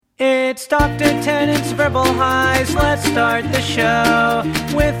It's Dr. Tennant's Verbal Highs. Let's start the show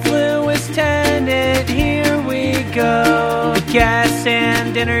with Lewis Tennant. Here we go. Guests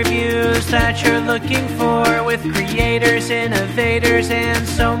and interviews that you're looking for with creators, innovators, and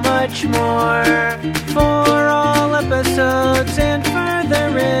so much more. For all episodes and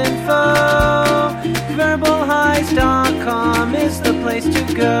further info, verbalhighs.com is the place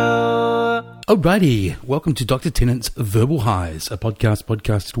to go. Alrighty, welcome to Dr. Tennant's Verbal Highs, a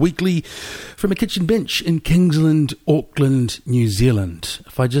podcasted weekly from a kitchen bench in Kingsland, Auckland, New Zealand.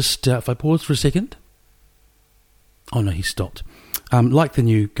 If I pause for a second. Oh no, he stopped. Like the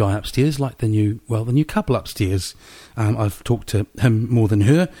new guy upstairs, the new couple upstairs. I've talked to him more than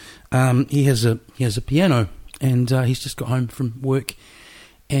her. He has a piano, and he's just got home from work,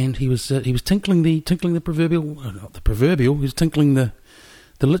 and he was tinkling the proverbial, not the proverbial. He was tinkling the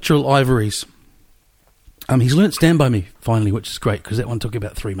literal ivories. He's learnt Stand By Me finally, which is great because that one took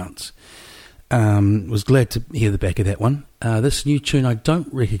about 3 months. Was glad to hear the back of that one. This new tune I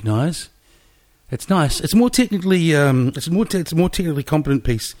don't recognise. It's nice. It's more technically it's a more technically competent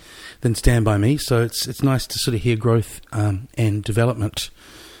piece than Stand By Me, so it's nice to sort of hear growth and development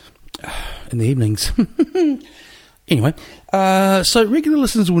in the evenings. Anyway, so regular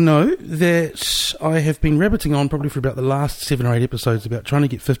listeners will know that I have been rabbiting on probably for about the last 7 or 8 episodes about trying to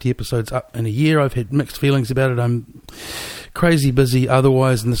get 50 episodes up in a year. I've had mixed feelings about it. I'm crazy busy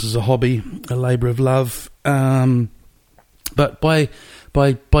otherwise, and this is a hobby, a labour of love. But by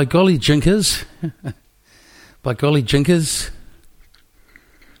golly jinkers, where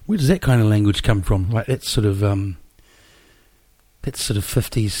does that kind of language come from? Like that sort of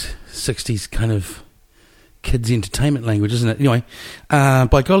 50s, 60s kind of kids' entertainment language, isn't it? Anyway,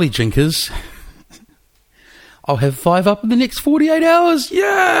 by golly jinkers, I'll have 5 up in the next 48 hours.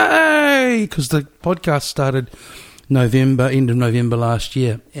 Yay! Because the podcast started end of November last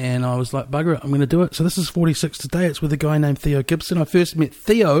year, and I was like, bugger it, I'm going to do it. So this is 46 today. It's with a guy named Theo Gibson. I first met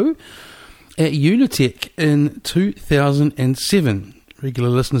Theo at Unitec in 2007. Regular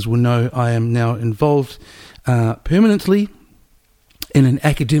listeners will know I am now involved permanently in an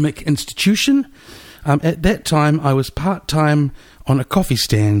academic institution. At that time, I was part-time on a coffee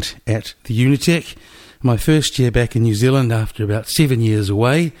stand at the Unitec. My first year back in New Zealand after about 7 years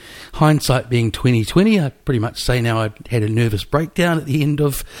away. Hindsight being 2020, I pretty much say now I had a nervous breakdown at the end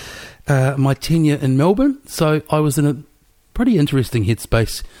of my tenure in Melbourne. So I was in a pretty interesting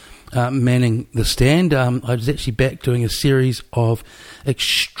headspace manning the stand. I was actually back doing a series of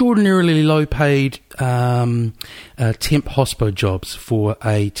extraordinarily low-paid temp hospo jobs for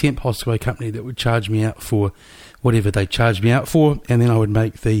a temp hospo company that would charge me out for whatever they charged me out for, and then I would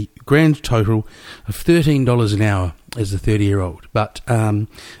make the grand total of $13 an hour as a 30-year-old. But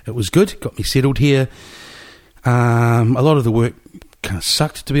it was good, got me settled here. A lot of the work kind of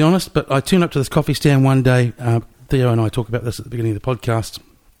sucked, to be honest, but I turned up to this coffee stand one day. Theo and I talk about this at the beginning of the podcast,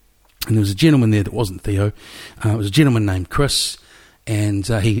 and there was a gentleman there that wasn't Theo. It was a gentleman named Chris, and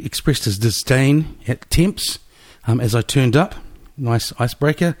he expressed his disdain at temps as I turned up. Nice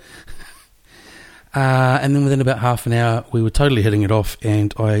icebreaker. And then within about half an hour, we were totally hitting it off,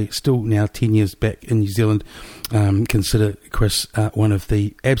 and I still now, 10 years back in New Zealand, consider Chris one of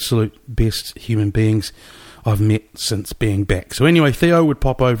the absolute best human beings I've met since being back. So anyway, Theo would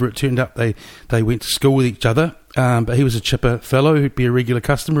pop over. It turned up they went to school with each other, but he was a chipper fellow who'd be a regular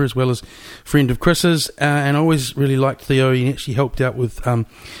customer as well as friend of Chris's, and I always really liked Theo. He actually helped out with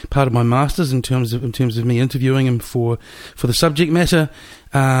part of my masters in terms of me interviewing him for the subject matter.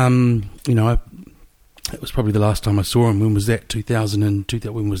 It was probably the last time I saw him. When was that?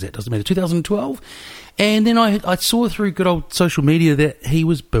 2002. When was that? Doesn't matter. 2012. And then I saw through good old social media that he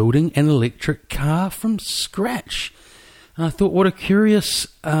was building an electric car from scratch. And I thought, what a curious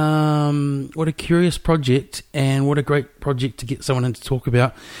project, and what a great project to get someone in to talk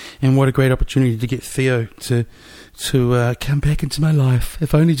about, and what a great opportunity to get Theo to come back into my life,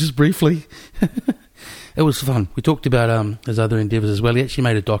 if only just briefly. It was fun. We talked about his other endeavours as well. He actually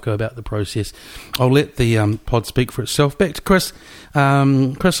made a doco about the process. I'll let the pod speak for itself. Back to Chris.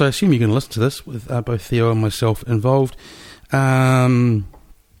 Chris, I assume you're going to listen to this with both Theo and myself involved. We had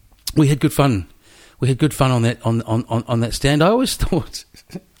good fun. We had good fun on that stand. I always thought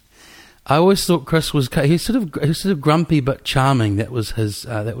Chris was sort of grumpy but charming. That was his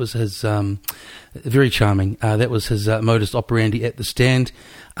very charming. That was his modus operandi at the stand.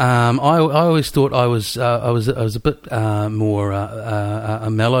 I always thought I was a bit more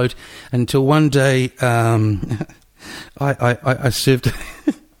mellowed until one day I served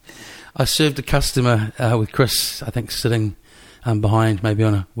I served a customer with Chris, I think, sitting behind, maybe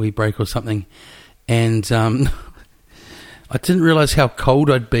on a wee break or something, and I didn't realise how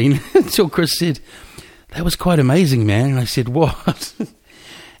cold I'd been until Chris said, "That was quite amazing, man." And I said, "What?"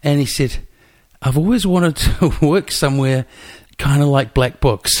 And he said, "I've always wanted to work somewhere kind of like Black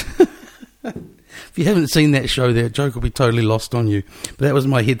Books." If you haven't seen that show, that joke will be totally lost on you. But that was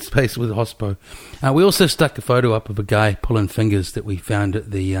my headspace with Hospo. We also stuck a photo up of a guy pulling fingers that we found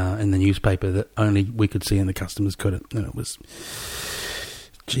at the in the newspaper that only we could see and the customers couldn't. And it was,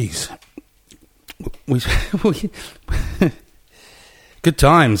 jeez, good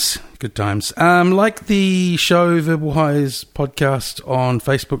times. Good times. Like the show Verbal Highs podcast on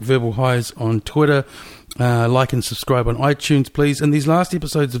Facebook, Verbal Highs on Twitter. Like and subscribe on iTunes, please. And these last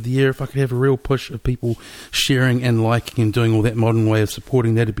episodes of the year, if I could have a real push of people sharing and liking and doing all that modern way of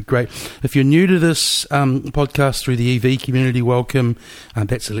supporting, that'd be great. If you're new to this podcast through the EV community, welcome.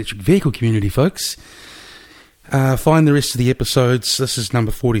 That's electric vehicle community, folks. Find the rest of the episodes. This is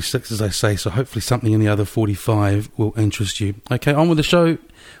number 46, as I say, so hopefully something in the other 45 will interest you. Okay, on with the show.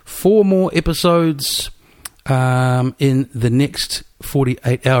 4 more episodes in the next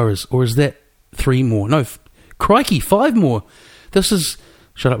 48 hours, or is that 3 more? No, crikey, 5 more. This is,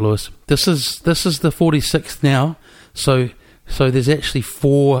 shut up, Lewis. This is the 46th now. So there's actually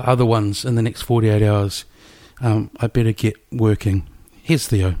 4 other ones in the next 48 hours. I better get working. Here's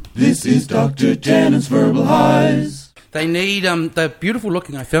Theo. This is Dr. Tannen's Verbal Highs. They need, they're beautiful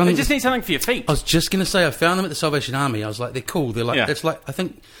looking. I found them. They just need something for your feet. I was just going to say, I found them at the Salvation Army. I was like, they're cool. They're like, Yeah. it's like, I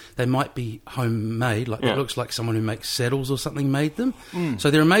think they might be homemade. Like, Yeah. it looks like someone who makes saddles or something made them.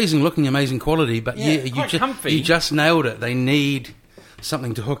 So they're amazing looking, amazing quality. But Yeah, you, quite comfy. you just nailed it. They need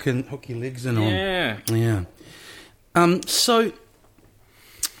something to hook your legs in on. Yeah. So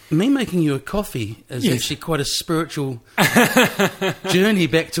me making you a coffee is Yes. actually quite a spiritual journey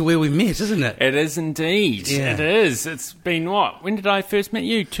back to where we met, isn't it? It is indeed. Yeah. It is. It's been what? When did I first meet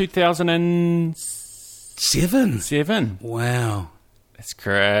you? 2007. 7. Wow. That's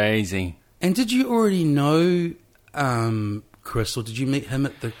crazy. And did you already know Chris, or did you meet him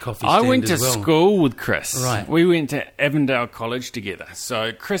at the coffee stand I went to as well? school with Chris. Right. We went to Avondale College together.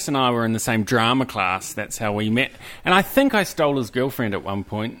 So Chris and I were in the same drama class. That's how we met. And I think I stole his girlfriend at one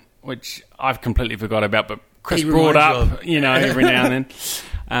point, which I've completely forgot about, but Chris He brought reminds up, every now and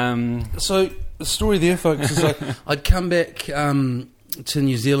then. So the story there, folks, is I'd come back to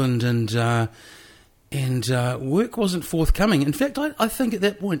New Zealand and work wasn't forthcoming. In fact, I think at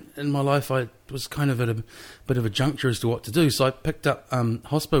that point in my life I was kind of at a bit of a juncture as to what to do. So I picked up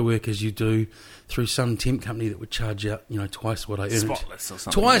hospo work, as you do, through some temp company that would charge out, twice what I earned. Spotless or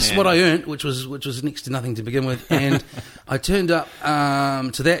something. Twice what I earned, which was next to nothing to begin with. And I turned up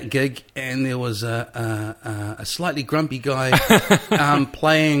to that gig, and there was a slightly grumpy guy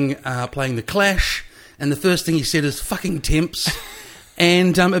playing the Clash. And the first thing he said is "fucking temps."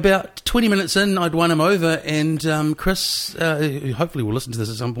 And about 20 minutes in, I'd won him over, and Chris, who hopefully will listen to this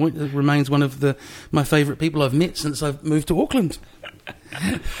at some point, remains one of my favourite people I've met since I've moved to Auckland.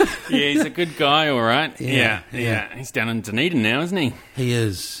 Yeah, he's a good guy, all right. Yeah. Yeah. He's down in Dunedin now, isn't he? He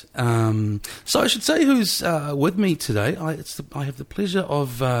is. So I should say who's with me today. I have the pleasure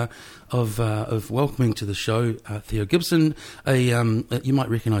of welcoming to the show Theo Gibson. You might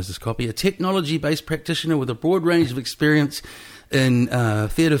recognise this copy. A technology-based practitioner with a broad range of experience in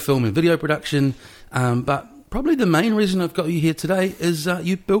theatre, film and video production, but probably the main reason I've got you here today is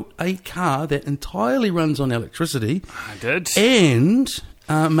you built a car that entirely runs on electricity. I did. And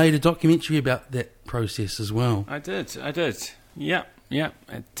made a documentary about that process as well. I did. Yeah.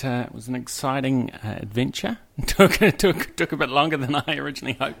 It was an exciting adventure. It took a bit longer than I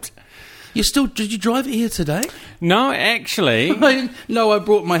originally hoped. Did you drive it here today? No, actually. No, I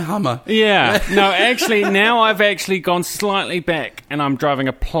brought my Hummer. Yeah. No, actually, now I've actually gone slightly back, and I'm driving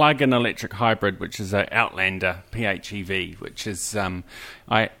a plug-in electric hybrid, which is an Outlander PHEV, which is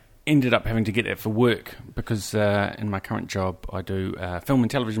I ended up having to get that for work because in my current job I do film and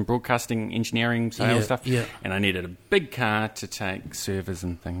television broadcasting, engineering, sales stuff, and I needed a big car to take servers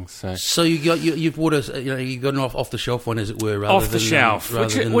and things. So you've bought you got an off the shelf one, as it were, rather off the than, shelf,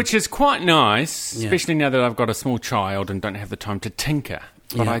 which is quite nice, Yeah. especially now that I've got a small child and don't have the time to tinker.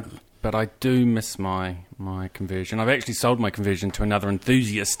 But I do miss my conversion. I've actually sold my conversion to another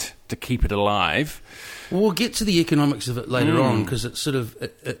enthusiast to keep it alive. We'll get to the economics of it later on, because it's sort of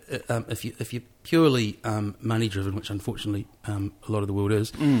if you're purely money driven, which unfortunately a lot of the world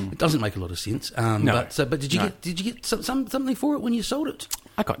is, it doesn't make a lot of sense. No. But did you get something for it when you sold it?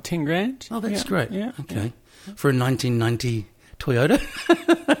 I got 10 grand. Oh, that's great. Yeah. Okay, for a 1990 Toyota.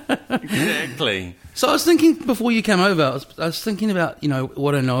 Exactly. So I was thinking before you came over, I was thinking about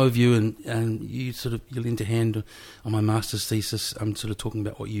what I know of you, and you lent a hand on my master's thesis. I'm sort of talking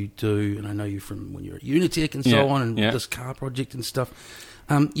about what you do, and I know you from when you're at Unitech and so on, and this car project and stuff.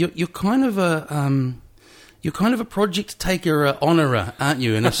 You're kind of a project taker, honourer, aren't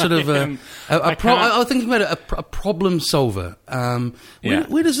you? And a sort of I was thinking about a problem solver.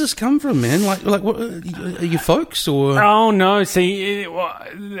 Where does this come from, man? Like what are you folks or? Oh no! See,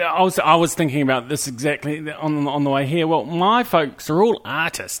 I was thinking about this exactly on the way here. Well, my folks are all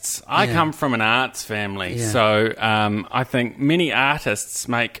artists. I come from an arts family, so I think many artists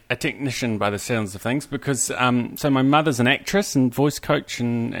make a technician by the sounds of things. Because so my mother's an actress and voice coach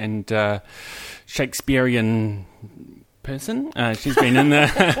and Shakespearean person. She's been in the.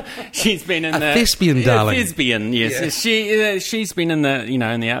 Thespian, darling. Thespian, yes. Yeah. She's been in the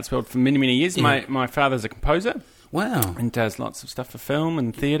in the arts world for many, many years. Yeah. My father's a composer. Wow. And does lots of stuff for film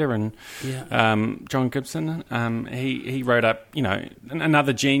and theatre and John Gibson. He wrote up,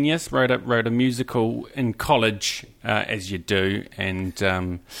 another genius. Wrote a musical in college, as you do,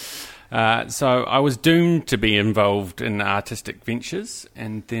 and. So I was doomed to be involved in artistic ventures,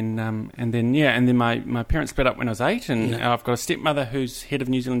 and then my parents split up when I was 8, and I've got a stepmother who's head of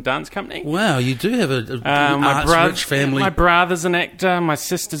New Zealand Dance Company. Wow, you do have a arts-rich family. My brother's an actor. My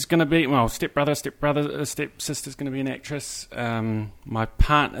sister's going to be stepsister's going to be an actress. My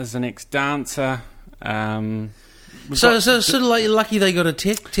partner's an ex-dancer. So it's sort of like you're lucky they got a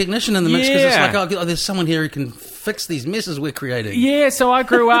technician in the mix, because it's like, there's someone here who can fix these messes we're creating. Yeah, so I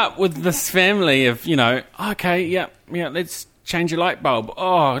grew up with this family of, let's change a light bulb.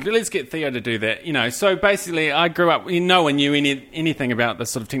 Oh, let's get Theo to do that. So basically I grew up, no one knew anything about this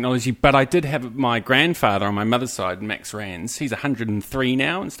sort of technology, but I did have my grandfather on my mother's side, Max Rands. He's 103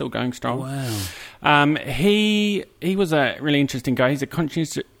 now and still going strong. Wow. He was a really interesting guy. He's a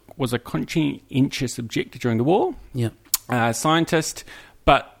conscientious objector during the war. Yeah. Scientist,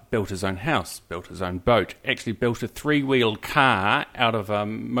 but built his own house, built his own boat, actually built a 3-wheeled car out of a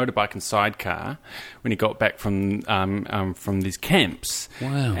motorbike and sidecar when he got back from these camps.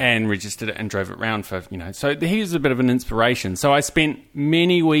 Wow. And registered it and drove it around for, So he was a bit of an inspiration. So I spent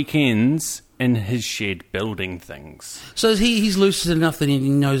many weekends in his shed building things. So he's lucid enough that he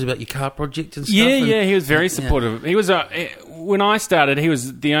knows about your car project and stuff? Yeah, he was very supportive. He was when I started, he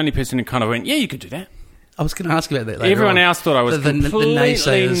was the only person who kind of went, yeah, you could do that. I was going to ask about that later. Everyone on. else thought I was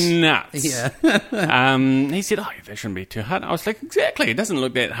completely nuts. Yeah. He said, that shouldn't be too hard. I was like, exactly, it doesn't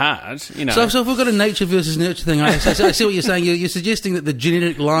look that hard. So if we've got a nature versus nurture thing, I see what you're saying. You're suggesting that the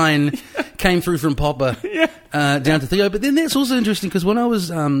genetic line came through from Popper down to Theo. But then that's also interesting, because when I was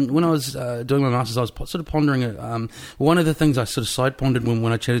doing my masters, I was sort of pondering it. One of the things I sort of side pondered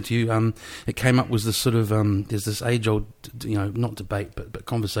when I chatted to you, it came up was this sort of there's this age old not debate but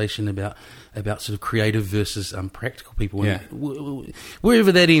conversation about sort of creative versus practical people. Yeah.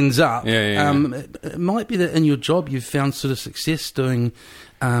 Wherever that ends up, it might be that in your job you've found sort of success dealing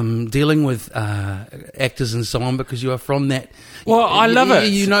with actors and so on, because you are from that. Well, I love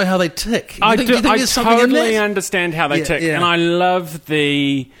it. You know how they tick. I totally understand how they tick, and I love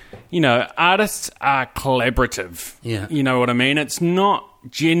the. Artists are collaborative. Yeah. You know what I mean? It's not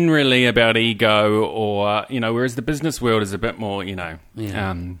generally about ego or whereas the business world is a bit more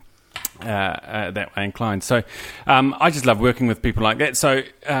that way inclined. So I just love working with people like that. So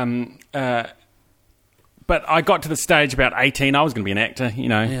but I got to the stage about 18, I was going to be an actor,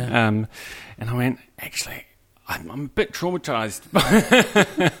 and I went, actually, I'm a bit traumatised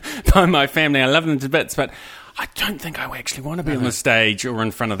by my family. I love them to bits, but I don't think I actually want to be on the stage or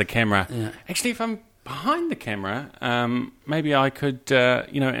in front of the camera. Yeah. Actually, if I'm behind the camera, maybe I could,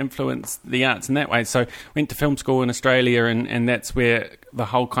 influence the arts in that way. So went to film school in Australia, and that's where the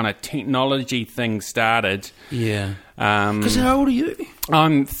whole kind of technology thing started. Yeah. Because how old are you?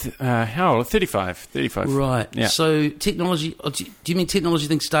 I'm, how old? 35. Right. Yeah. So technology, do you mean technology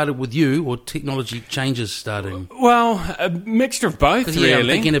thing started with you, or technology changes starting? Well, a mixture of both, really. I'm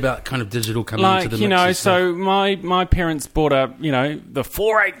thinking about kind of digital coming into the mix. So my parents bought the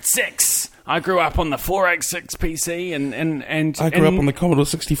 486. I grew up on the 486 PC, and I grew up on the Commodore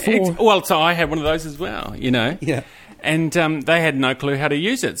 64. So I had one of those as well, Yeah. And they had no clue how to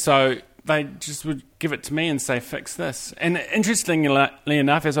use it, so they just would give it to me and say, fix this. And interestingly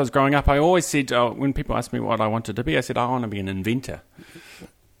enough, as I was growing up, I always said, when people asked me what I wanted to be, I said, I want to be an inventor.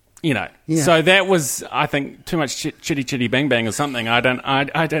 Yeah. So that was, I think, too much chitty bang bang or something. I don't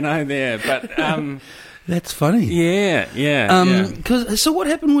know there, but that's funny. Yeah. So what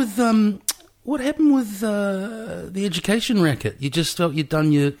happened with What happened with the education racket? You just felt you'd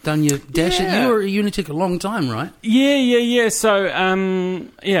done your dash. Yeah. You were at Unitec a long time, right? Yeah. So,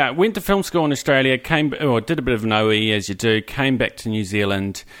 went to film school in Australia, did a bit of an OE, as you do, came back to New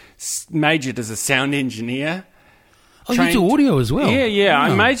Zealand, majored as a sound engineer. Oh, you do audio as well? Yeah. Oh.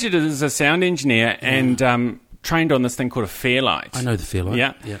 I majored as a sound engineer and trained on this thing called a Fairlight. I know the Fairlight.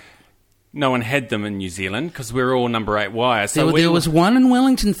 Yeah. No one had them in New Zealand because we were all number 8 wire. So there was one in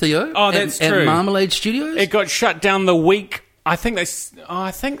Wellington, Theo. Oh, that's true. At Marmalade Studios. It got shut down the week. I think it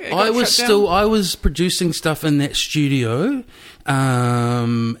got shut down. I was producing stuff in that studio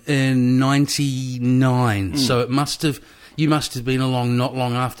in '99. So you must have been along not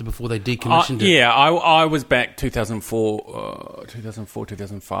long after before they decommissioned it. Yeah, I was back 2004,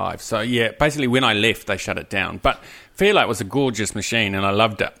 2005. So yeah, basically when I left, they shut it down. But Fairlight was a gorgeous machine, and I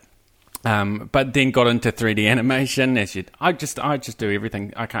loved it. But then got into 3D animation. I just do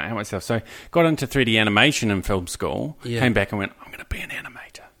everything. I can't help myself. So got into 3D animation in film school. Yeah. Came back and went, I'm going to be an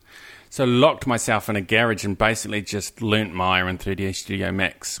animator. So locked myself in a garage and basically just learnt Maya and 3D Studio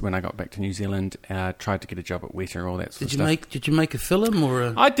Max when I got back to New Zealand. Tried to get a job at Weta, all that sort of stuff. Did you make a film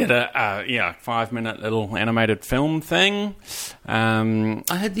or I did a 5-minute little animated film thing. I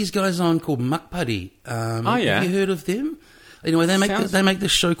had these guys on called Makpari. Have you heard of them? Anyway, they make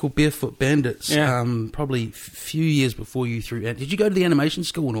this show called Barefoot Bandits. Yeah. Probably a few years before you threw. Did you go to the animation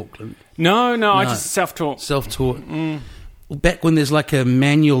school in Auckland? No. I just self-taught. Self-taught. Back when there's like a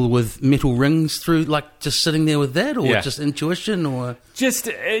manual with metal rings through, like just sitting there with that, or just intuition, or just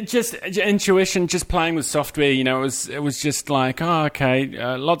intuition, just playing with software. You know, it was just like,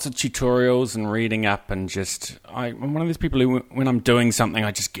 lots of tutorials and reading up, and I'm one of those people who, when I'm doing something,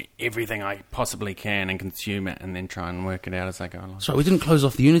 I just get everything I possibly can and consume it, and then try and work it out as I go along. Sorry, we didn't close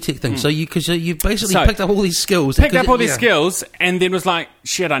off the Unitec thing. So you basically picked up all these skills, skills, and then was like,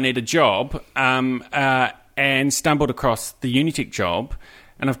 shit, I need a job. And stumbled across the Unitec job.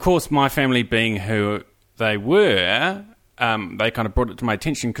 And of course, my family being who they were, they kind of brought it to my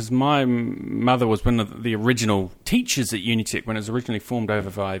attention because my mother was one of the original teachers at Unitec when it was originally formed over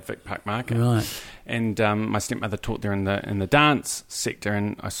by Vic Park Market. Right. And my stepmother taught there in the dance sector,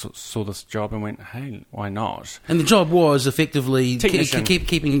 and I saw this job and went, hey, why not? And the job was effectively Technician.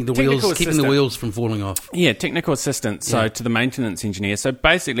 keeping the wheels from falling off. Yeah, technical assistant, to the maintenance engineer. So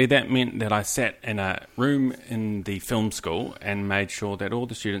basically that meant that I sat in a room in the film school and made sure that all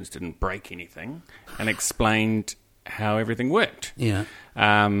the students didn't break anything and explained how everything worked. Yeah.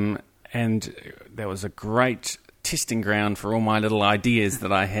 And there was a great testing ground for all my little ideas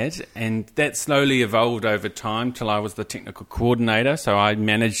that I had, and that slowly evolved over time till I was the technical coordinator, so I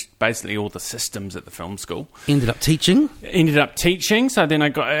managed basically all the systems at the film school. Ended up teaching, so then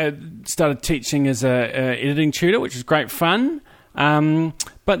I started teaching as a editing tutor, which was great fun,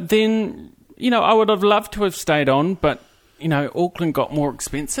 but then, I would have loved to have stayed on, but, Auckland got more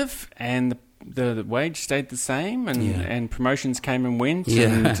expensive, and the wage stayed the same, and promotions came and went,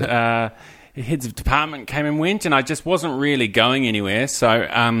 and heads of department came and went, and I just wasn't really going anywhere. So,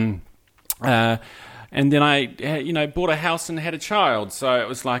 and then I, bought a house and had a child. So it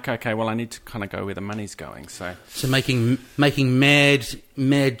was like, okay, well, I need to kind of go where the money's going. So making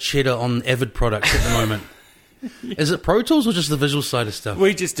mad cheddar on Avid products at the moment. Is it Pro Tools or just the visual side of stuff?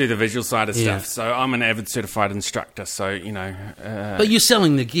 We just do the visual side of stuff. So I'm an Avid certified instructor. So but you're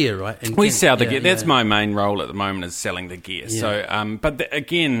selling the gear, right? We sell the gear. That's my main role at the moment, is selling the gear. Yeah. So, but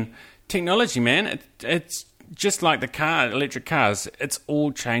again, technology, man, it's just like electric cars, it's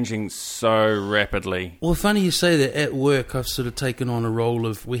all changing so rapidly. Well, funny you say that. At work, I've sort of taken on a role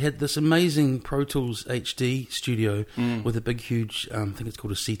of, we had this amazing Pro Tools HD studio with a big, huge, I think it's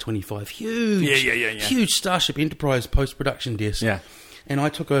called a C25, huge Starship Enterprise post-production desk. Yeah. And I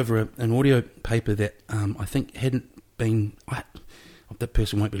took over an audio paper that I think hadn't been... that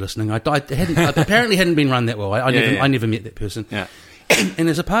person won't be listening. Apparently hadn't been run that well. I never met that person. Yeah. And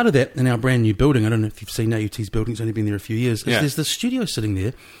as a part of that, in our brand new building, I don't know if you've seen AUT's building, it's only been there a few years, there's this studio sitting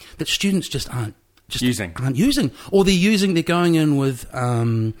there that students just aren't using. Or they're going in with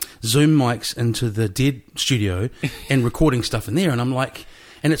Zoom mics into the dead studio and recording stuff in there. And I'm like,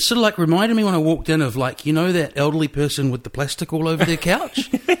 and it's sort of like reminded me when I walked in of, like, that elderly person with the plastic all over their couch.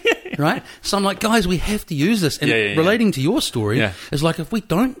 Right? So I'm like, guys, we have to use this. And relating to your story, is like, if we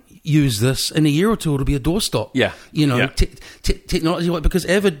don't use this in a year or two, it'll be a doorstop. Yeah. Technology, because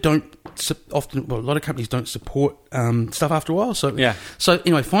Avid don't often. Well, a lot of companies don't support stuff after a while. So Yeah. So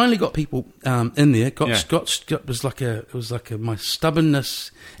anyway, finally got people in there. It was like my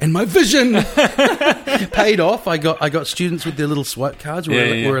stubbornness and my vision paid off. I got students with their little swipe cards.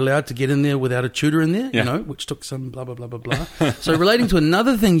 Were allowed to get in there without a tutor in there. Yeah. You know, which took some blah blah blah blah blah. So relating to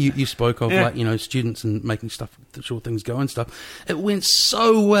another thing you spoke of, like, you know, students and making stuff, sure things go and stuff. It went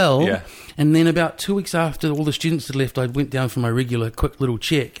so well. Yeah. And then about 2 weeks after all the students had left, I went down for my regular quick little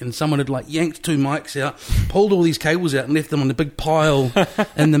check, and someone had like yanked 2 mics out, pulled all these cables out, and left them on a big pile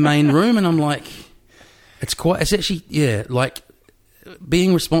in the main room. And I'm like, it's actually, yeah, like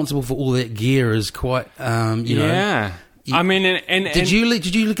being responsible for all that gear is quite, you know. Yeah. I mean, Did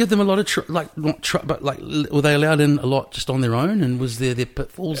you give them a lot of but like were they allowed in a lot just on their own, and was there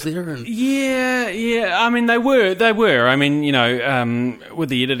pitfalls there? And Yeah. I mean, they were. I mean, you know, with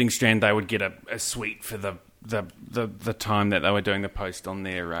the editing strand, they would get a suite for the time that they were doing the post on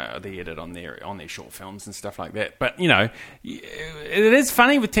their the edit on their short films and stuff like that. But you know, it is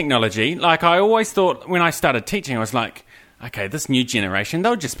funny with technology. Like, I always thought when I started teaching, I was like, okay, this new generation,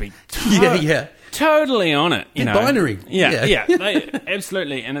 they'll just be totally on it, you know. Binary. Yeah,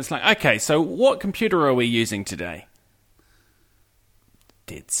 absolutely. And it's like, okay, so what computer are we using today?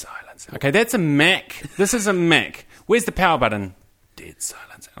 Dead silence. Okay, that's a Mac. This is a Mac. Where's the power button? Dead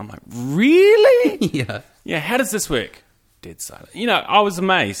silence. I'm like, really? Yeah, how does this work? Dead silent. You know, I was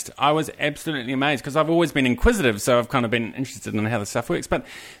amazed. I was absolutely amazed, because I've always been inquisitive, so I've kind of been interested in how the stuff works. But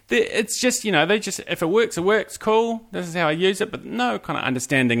it's just, you know, if it works, cool. This is how I use it, but no kind of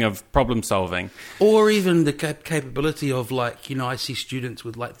understanding of problem solving. Or even the capability of, like, you know, I see students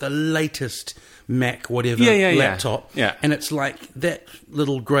with like the latest Mac, whatever, laptop. Yeah. And it's like that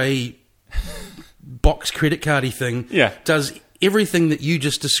little grey box credit cardy thing does everything that you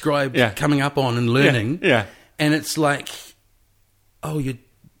just described coming up on and learning. Yeah. And it's like, oh,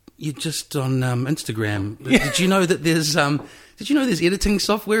 you're just on Instagram. Did you know that there's editing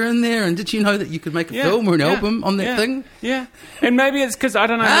software in there? And did you know that you could make a film or an album on that thing? Yeah. And maybe it's because, I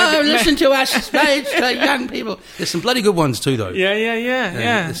don't know. Listen to us, young people. There's some bloody good ones too, though.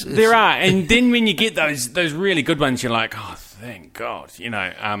 Yeah. There are. And then when you get those really good ones, you're like, oh, thank God, you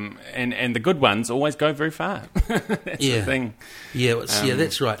know. And the good ones always go very far. That's the thing. Yeah,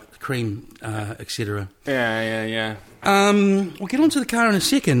 that's right. Cream, etc. Yeah. We'll get onto the car in a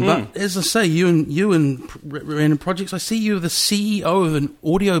second, but as I say, you and Random Projects, I see you're the CEO of an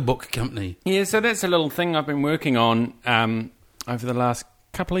audiobook company. Yeah, so that's a little thing I've been working on over the last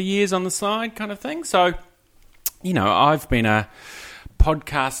couple of years on the side, kind of thing. So, you know, I've been a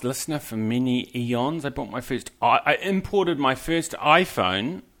podcast listener for many eons. I imported my first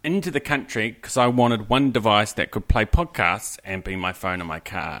iPhone into the country because I wanted one device that could play podcasts and be my phone in my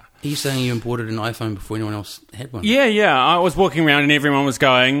car. Are you saying you imported an iPhone before anyone else had one? Yeah. I was walking around and everyone was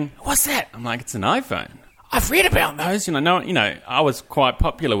going, "What's that?" I'm like, "It's an iPhone. I've read about those." You know, I was quite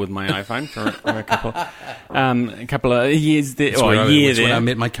popular with my iPhone for a couple of years there. That's when I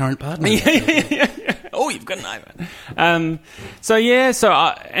met my current partner. Yeah. Oh, you've got an iPhone.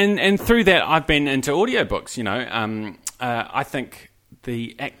 And through that, I've been into audiobooks. You know, I think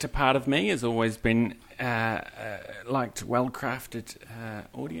the actor part of me has always been liked well-crafted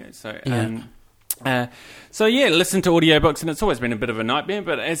audio. Listen to audiobooks, and it's always been a bit of a nightmare.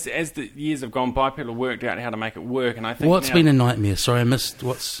 But as the years have gone by, people have worked out how to make it work. And I think what's been a nightmare? Sorry, I missed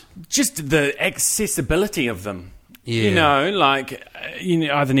what's just the accessibility of them. Yeah. You know, like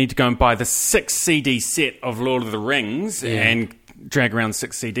you either need to go and buy the 6 CD set of Lord of the Rings and drag around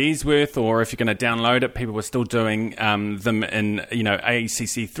 6 CDs worth, or if you're going to download it, people were still doing them in, you know,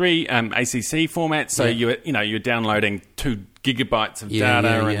 ACC format. So you're downloading 2 gigabytes of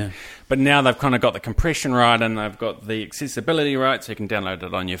data, but now they've kind of got the compression right, and they've got the accessibility right, so you can download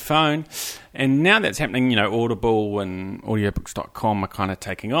it on your phone. And now that's happening. You know, Audible and audiobooks.com are kind of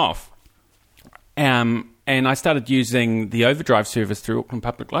taking off. And I started using the Overdrive service through Auckland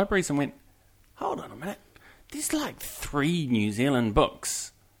Public Libraries and went, hold on a minute, there's like 3 New Zealand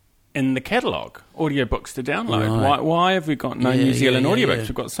books in the catalogue, audiobooks to download. Right. Why have we got no New Zealand audiobooks?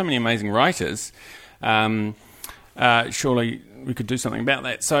 We've got so many amazing writers. Surely we could do something about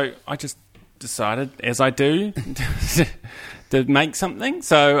that. So I just decided, as I do, to make something.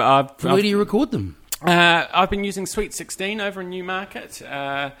 So where do you record them? I've been using Sweet 16 over in Newmarket.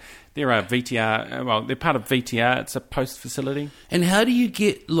 They're a VTR. They're part of VTR. It's a post facility. And how do you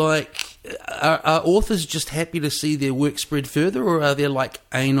get, like, are authors just happy to see their work spread further, or are there like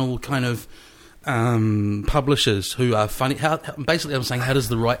anal kind of publishers who are funny? Basically, I'm saying, how does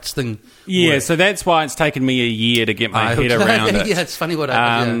the rights thing work? So that's why it's taken me a year to get my head around it. Yeah, it's funny what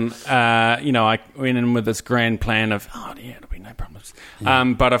happened. You know, I went in with this grand plan of, it'll be no problems.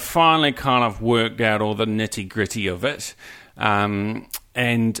 But I finally kind of worked out all the nitty-gritty of it.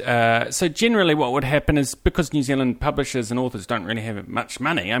 So generally what would happen is, because New Zealand publishers and authors don't really have much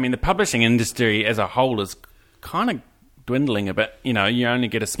money, I mean, the publishing industry as a whole is kind of dwindling a bit. You know, you only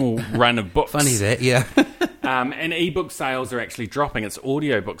get a small run of books. Funny that, yeah. And ebook sales are actually dropping. It's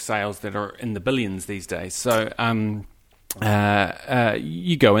audiobook sales that are in the billions these days. So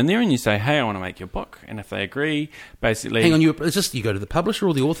you go in there and you say, hey, I want to make your book. And if they agree, basically... Hang on, you go to the publisher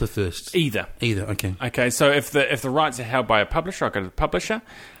or the author first? Either, okay. Okay, so if the rights are held by a publisher, I go to the publisher.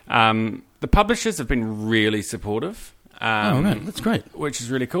 The publishers have been really supportive. Right, that's great. Which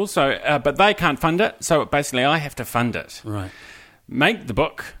is really cool. So, but they can't fund it, so basically I have to fund it. Right. Make the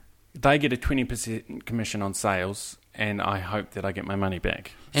book, they get a 20% commission on sales, and I hope that I get my money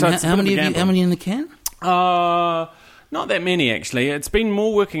back. And So how many in the can? Not that many, actually. It's been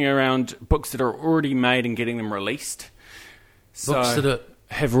more working around books that are already made and getting them released. Books that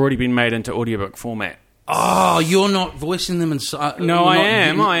have already been made into audiobook format. Oh, you're not voicing them, No, I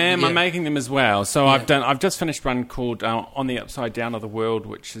am. Yeah. I'm making them as well. So yeah. I've just finished one called "On the Upside Down of the World,"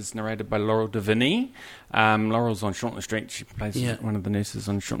 which is narrated by Laurel Deviney. Laurel's on Shortland Street. She plays one of the nurses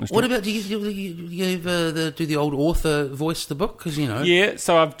on Shortland Street. What about do you do the old author voice the book? Because Yeah,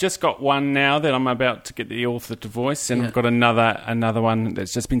 so I've just got one now that I'm about to get the author to voice, and I've got another one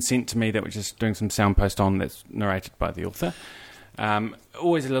that's just been sent to me that we're just doing some sound post on that's narrated by the author.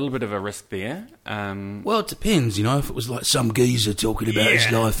 Always a little bit of a risk there. Well, it depends, if it was like some geezer talking about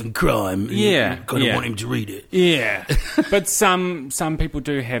his life and crime, you kind of want him to read it. Yeah, but some people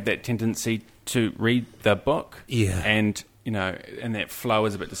do have that tendency to read the book. Yeah. And, and that flow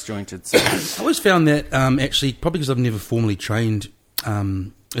is a bit disjointed. So. I always found that, actually, probably because I've never formally trained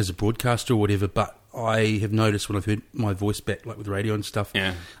as a broadcaster or whatever, but I have noticed when I've heard my voice back, like with radio and stuff,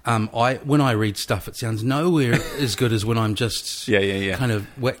 when I read stuff, it sounds nowhere as good as when I'm just kind of...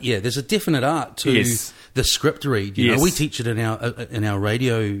 there's a definite art to the script read. You know, we teach it in our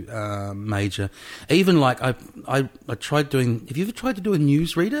radio major. Even like I tried doing... Have you ever tried to do a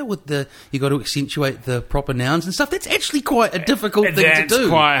newsreader with you got to accentuate the proper nouns and stuff? That's actually quite a difficult thing to do. That's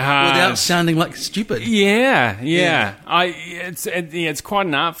quite hard. Without sounding like stupid. Yeah. It's quite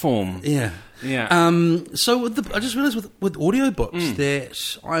an art form. Yeah. Yeah. So I just realised with audiobooks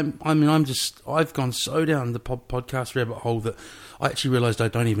that I've gone so down the podcast rabbit hole that I actually realised I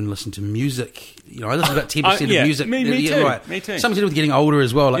don't even listen to music. I listen to about 10% of music. Me too. Right. Me too. Something to do with getting older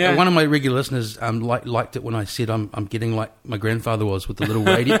as well. Like one of my regular listeners liked it when I said I'm getting like my grandfather was with the little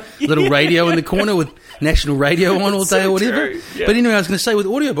radio in the corner with national radio on all day or whatever. Yeah. But anyway, I was going to say with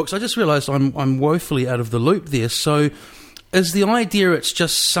audiobooks, I just realised I'm woefully out of the loop there. So. Is the idea it's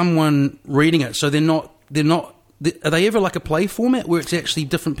just someone reading it, so they're not? Are they ever like a play format where it's actually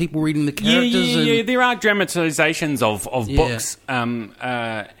different people reading the characters? Yeah. There are dramatisations of books,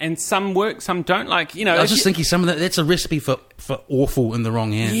 and some work, some don't. Like I was just thinking some of that's a recipe for awful in the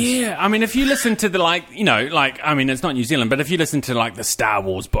wrong hands. Yeah, I mean, if you listen to it's not New Zealand, but if you listen to like the Star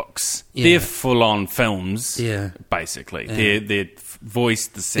Wars books, they're full on films. Yeah, basically, they're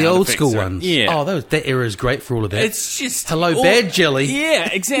voiced the sound the old effects school ones. Yeah. Oh, that era is great for all of that. It's just Bad Jelly.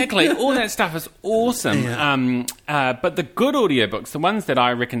 Yeah, exactly. All that stuff is awesome. Yeah. But the good audiobooks, the ones that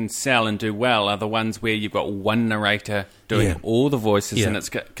I reckon sell and do well, are the ones where you've got one narrator doing all the voices and it's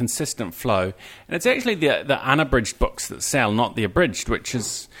got consistent flow. And it's actually the unabridged books that sell, not the abridged, which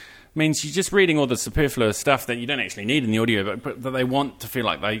means you're just reading all the superfluous stuff that you don't actually need in the audiobook, but that they want to feel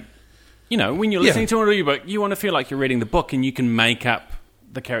like they... when you're listening to an audiobook, you want to feel like you're reading the book and you can make up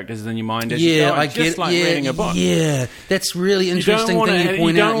the characters in your mind as you go. I get like reading a book. Yeah, that's really interesting thing you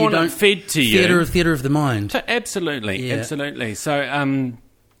point out. You don't want it fed to you. Theatre of the mind. So, absolutely. So, I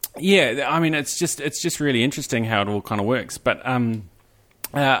mean, it's just really interesting how it all kind of works. But I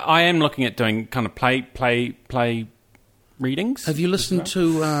am looking at doing kind of play readings. Have you listened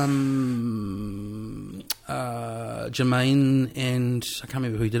to Jermaine and I can't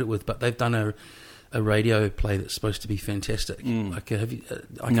remember who he did it with, but they've done a radio play that's supposed to be fantastic. Like, have you?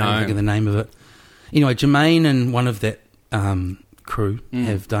 I can't think of the name of it. Anyway, Jermaine and one of that crew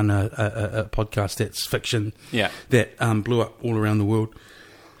have done a podcast that's fiction that blew up all around the world.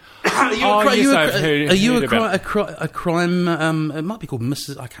 Are you a crime? It might be called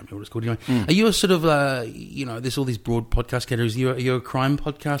Mrs. I can't remember what it's called. Anyway, are you a sort of there's all these broad podcast categories. Are you a crime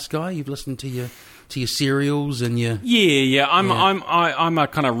podcast guy? You've listened to your serials and your I'm a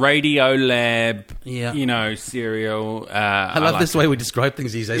kind of Radio Lab serial. I love this way we describe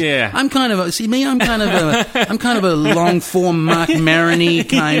things these days. Yeah, I'm kind of a long form Mark Maroney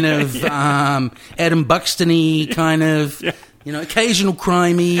kind of Adam Buxton-y kind of occasional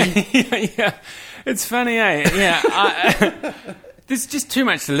crimey. It's funny, eh? Yeah. There's just too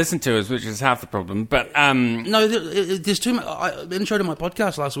much to listen to, which is half the problem. But No, there's too much. The intro to my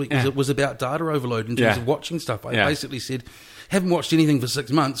podcast last week was about data overload in terms of watching stuff. I basically said, haven't watched anything for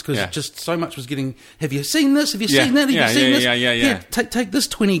 6 months because just so much was getting, have you seen this? Have you seen that? Have you seen this? Yeah. Take this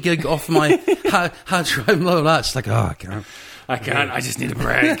 20 gig off my hard drive, blah, blah, blah. It's like, I can't. I just need a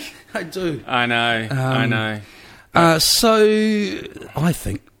break. I do. I know. So I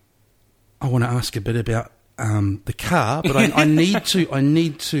think I want to ask a bit about the car, but I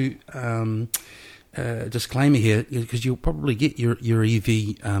need to disclaimer here, because you'll probably get your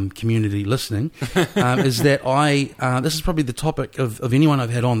EV community listening, is that this is probably the topic of anyone I've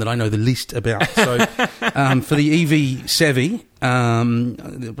had on that I know the least about. So for the EV savvy,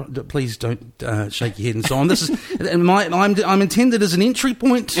 please don't shake your head and so on. This is I'm intended as an entry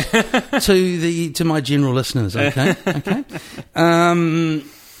point to my general listeners. Okay.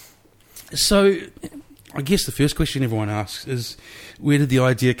 So I guess the first question everyone asks is, where did the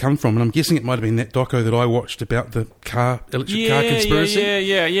idea come from? And I'm guessing it might have been that doco that I watched about the electric car conspiracy.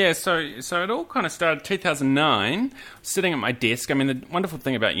 Yeah. So it all kind of started 2009, sitting at my desk. I mean, the wonderful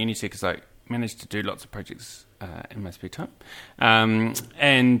thing about Unitech is I managed to do lots of projects in my spare time.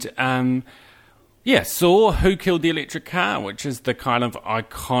 Saw Who Killed the Electric Car, which is the kind of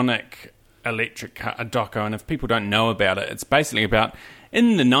iconic electric car doco. And if people don't know about it, it's basically about,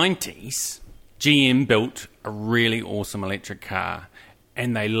 in the 90s, GM built a really awesome electric car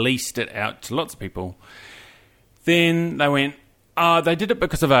and they leased it out to lots of people. Then they went, they did it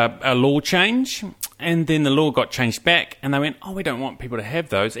because of a law change, and then the law got changed back and they went, we don't want people to have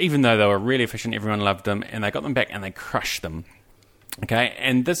those, even though they were really efficient, everyone loved them, and they got them back and they crushed them. Okay,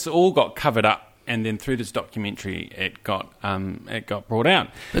 and this all got covered up, and then through this documentary it got brought out.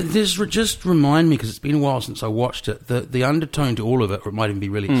 But just remind me, because it's been a while since I watched it, the undertone to all of it, or it might even be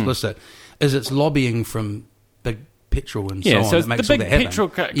really explicit, is it's lobbying from big petrol and so on. So it's that makes the all big that petrol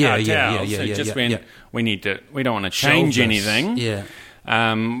happen. We don't want to change anything. Yeah.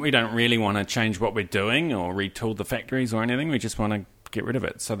 We don't really want to change what we're doing or retool the factories or anything. We just want to get rid of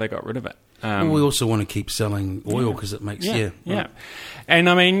it. So they got rid of it. We also want to keep selling oil because it makes... Yeah. And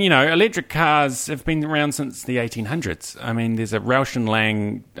I mean, electric cars have been around since the 1800s. I mean, there's a Roush and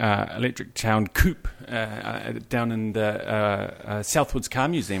Lang electric town coupe down in the Southwoods Car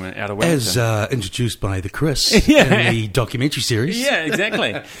Museum out of Wellington. As introduced by the Chris in the documentary series. Yeah,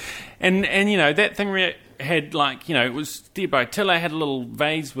 exactly. and that thing had, it was steered by a tiller, had a little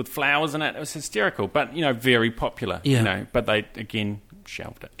vase with flowers in it. It was hysterical, but, very popular, but they, again,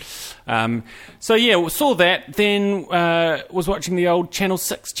 shelved it. We saw that, then was watching the old Channel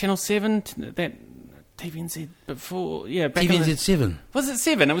 6, Channel 7, that TVNZ before, TVNZ 7. Was it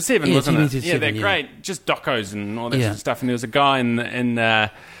 7? It was 7, wasn't it? TVNZ 7, they're great, just docos and all that sort of stuff, and there was a guy in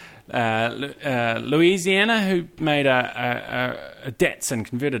Louisiana who made a Datsun,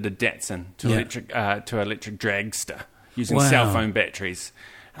 converted a Datsun to electric dragster using cell phone batteries.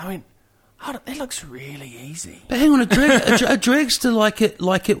 And I went, that looks really easy. But hang on, a dragster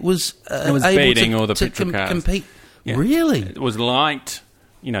like it was it was able beating to, all the to petrol cars. Compete. Yeah. Really? It was light.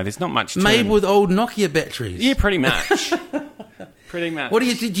 There's not much to made it. with old Nokia batteries. Yeah, pretty much. Pretty much. What do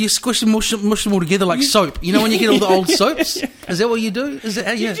you squish them, mush them all together like soap? You know when you get all the old soaps? Is that what you do? Is that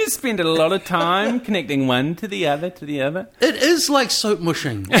how you just spend a lot of time connecting one to the other to the other? It is like soap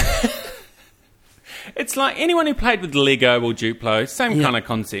mushing. It's like anyone who played with Lego or Duplo, same kind of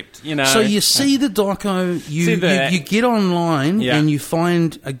concept, So you see the doco, you get online and you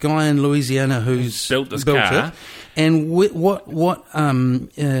find a guy in Louisiana who's built this car. It. And what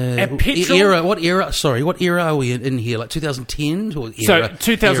era are we in here? Like 2010 or era? So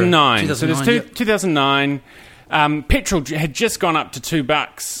 2009. 2009. So there's 2009. Petrol had just gone up to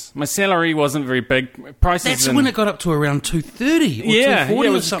 $2. My salary wasn't very big. Prices. That's when it got up to around $2.30 or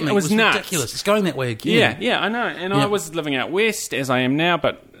 $2.40 or something. It was nuts. Ridiculous. It's going that way again. Yeah, I know. And I was living out west as I am now,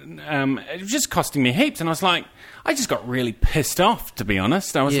 but it was just costing me heaps. And I was like, I just got really pissed off, to be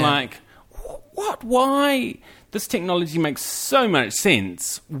honest. I was like, what? Why? This technology makes so much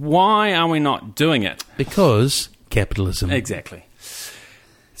sense. Why are we not doing it? Because capitalism. Exactly.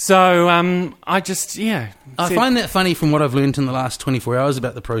 So I just, I find that funny from what I've learned in the last 24 hours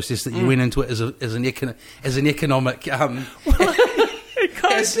about the process that you went into it as an economic. It's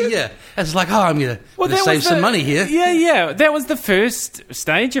like, I'm going to save some money here. Yeah. That was the first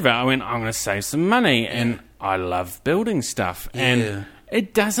stage of it. I went, I'm going to save some money, and I love building stuff, and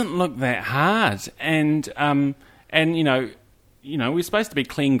it doesn't look that hard, and we're supposed to be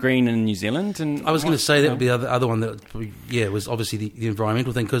clean green in New Zealand. And I was going to say that would be the other one that, was obviously the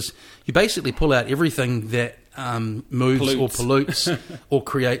environmental thing, because you basically pull out everything that moves or pollutes or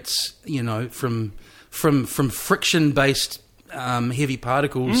creates, from friction-based heavy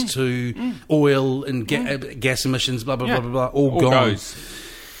particles to oil and gas emissions, blah, blah, blah, blah, blah, all gone. Goes.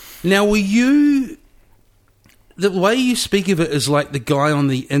 Now, were you... The way you speak of it is like the guy on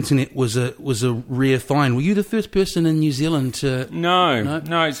the internet was a rare find. Were you the first person in New Zealand to... No.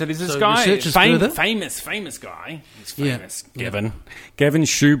 So there's this guy, famous guy. He's famous. Gavin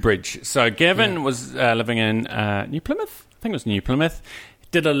Shoebridge. So Gavin was living in New Plymouth. I think it was New Plymouth.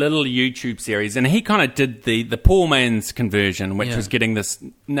 Did a little YouTube series, and he kind of did the poor man's conversion, which was getting this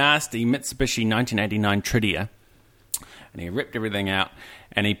nasty Mitsubishi 1989 Tridia, and he ripped everything out,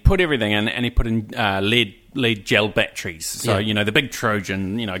 and he put everything in, and he put in lead gel batteries. So, the big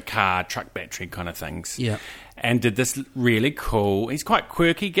Trojan, car, truck battery kind of things. Yeah. And did this really cool... He's quite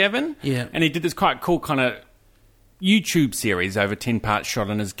quirky, Gavin. Yeah. And he did this quite cool kind of YouTube series over 10 parts shot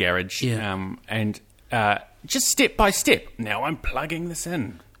in his garage. Yeah. And just step by step. Now I'm plugging this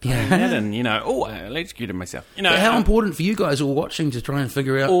in. Yeah. I electrocuted myself. But how important for you guys all watching to try and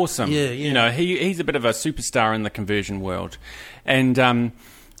figure out... Awesome. Yeah. He's a bit of a superstar in the conversion world. And... and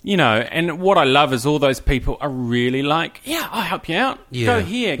what I love is all those people are really like, I'll help you out. Yeah, Go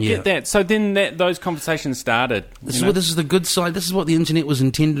here, get that. So then those conversations started. This is the good side. This is what the internet was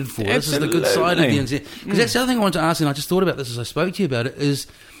intended for. Absolutely. This is the good side of the internet. Because that's the other thing I wanted to ask, and I just thought about this as I spoke to you about it, is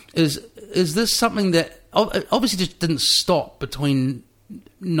this something that obviously just didn't stop between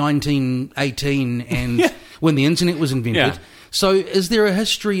 1918 and when the internet was invented? Yeah. So is there a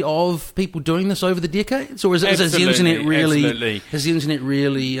history of people doing this over the decades? Or has the internet really... Absolutely. Has the internet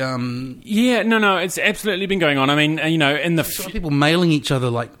really... no, it's absolutely been going on. I mean, in the... people mailing each other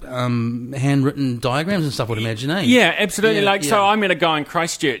like handwritten diagrams and stuff, I would imagine, eh? Yeah, absolutely. So I met a guy in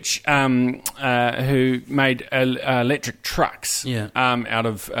Christchurch who made electric trucks out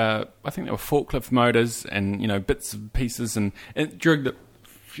of, I think they were forklift motors and, bits and pieces. And during the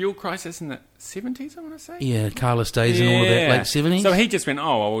fuel crisis in the 70s, I want to say. Yeah, carless days and all of that, late 70s. So he just went,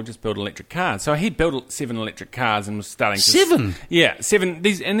 we'll just build electric cars. So he built 7 electric cars and was starting to... 7? Yeah, 7.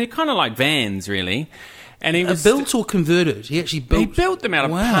 And they're kind of like vans, really. And he was... built or converted? He actually built... He built them out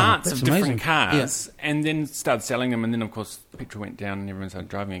of parts of different amazing. cars and then started selling them. And then, of course, petrol went down and everyone started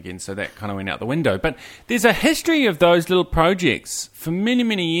driving again. So that kind of went out the window. But there's a history of those little projects for many,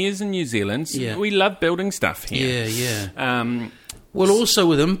 many years in New Zealand. Yeah. We love building stuff here. Yeah. Well, also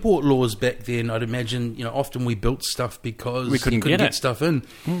with import laws back then, I'd imagine often we built stuff because we couldn't get stuff in.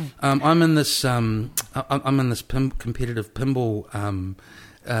 I'm in this competitive pinball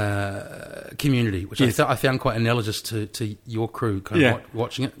community, which I found quite analogous to your crew, kind of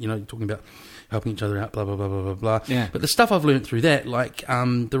watching it. Talking about helping each other out, blah blah blah blah blah blah. Yeah. But the stuff I've learned through that, like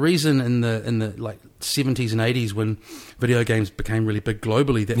the reason in the like 70s and 80s when video games became really big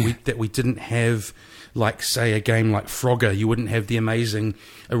globally, that we didn't have, like, say, a game like Frogger, you wouldn't have the amazing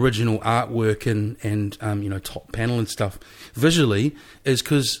original artwork and top panel and stuff visually, is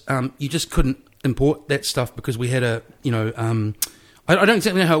because you just couldn't import that stuff because we had a I don't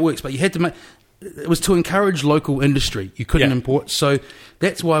exactly know how it works, but you had to make it was to encourage local industry. You couldn't import, so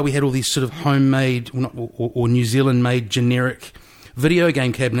that's why we had all these sort of homemade or New Zealand made generic video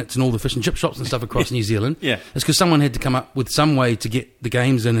game cabinets and all the fish and chip shops and stuff across New Zealand. Yeah. It's because someone had to come up with some way to get the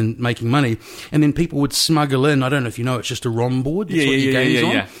games in and making money. And then people would smuggle in, I don't know if you know, it's just a ROM board. That's what your game's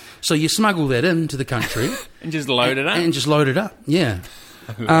on. So you smuggle that into the country. And just load it up. And just load it up, yeah.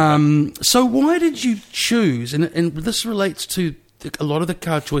 So why did you choose, and this relates to a lot of the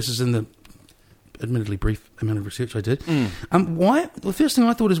car choices in the admittedly brief amount of research I did. Why? The first thing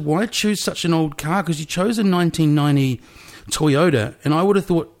I thought is, why choose such an old car? Because you chose a 1990 Toyota, and I would have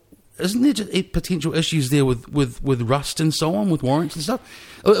thought, isn't there just potential issues there with rust and so on, with warrants and stuff?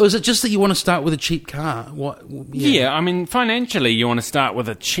 Or is it just that you want to start with a cheap car? Yeah, I mean, financially you want to start with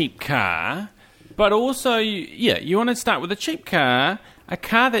a cheap car, but also, you want to start with a cheap car, a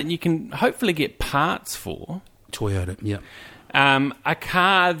car that you can hopefully get parts for. Toyota, yeah. A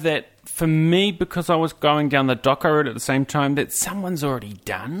car that, for me, because I was going down the Docker route at the same time, that someone's already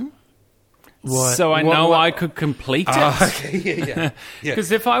done. Right. So I know I could complete it. Okay, yeah.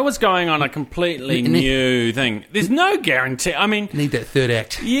 Because if I was going on a completely new thing, there's no guarantee. I mean, need that third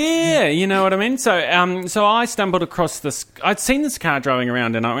act. Yeah, you know what I mean. So, so I stumbled across this. I'd seen this car driving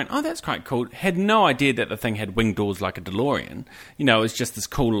around, and I went, "Oh, that's quite cool." Had no idea that the thing had wing doors like a DeLorean. It was just this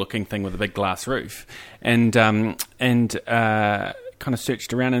cool-looking thing with a big glass roof, and kind of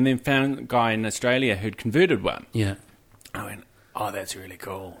searched around, and then found a guy in Australia who'd converted one. Yeah. I went, "Oh, that's really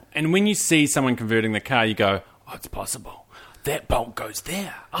cool." And when you see someone converting the car, you go, "Oh, it's possible. That bolt goes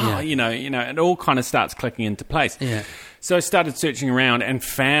there." Oh, it all kind of starts clicking into place. Yeah. So I started searching around and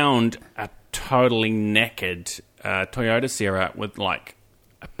found a totally knackered Toyota Sierra with like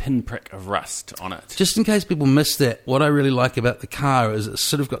a pinprick of rust on it. Just in case people miss that, what I really like about the car is it's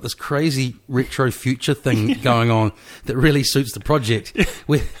sort of got this crazy retro future thing going on that really suits the project.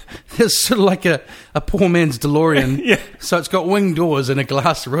 Where there's sort of like a poor man's DeLorean. Yeah. So it's got wing doors and a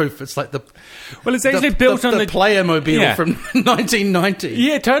glass roof. It's like It's actually built on the Playmobil from 1990.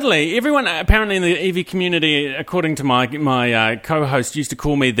 Yeah, totally. Everyone apparently in the EV community, according to my co-host, used to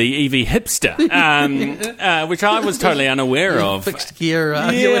call me the EV hipster, which I was totally unaware of. Fixed gear.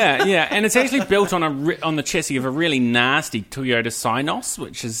 Yeah, and it's actually built on the chassis of a really nasty Toyota Synos,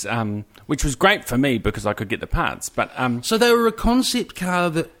 which was great for me because I could get the parts. But so they were a concept car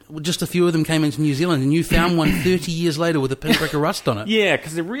that just a few of them came into New Zealand, and you found one 30 years later with a pinprick of rust on it. Yeah,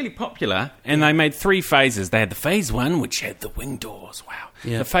 because they're really popular, and they made 3 phases. They had the phase 1, which had the wing doors. Wow.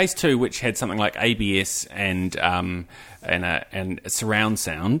 Yeah. The phase 2, which had something like ABS and surround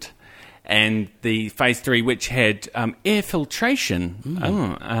sound. And the phase 3, which had air filtration.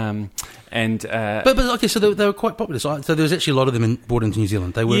 But okay, so they were quite popular. So there was actually a lot of them brought into New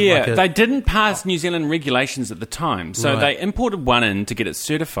Zealand. They were they didn't pass New Zealand regulations at the time, so they imported one in to get it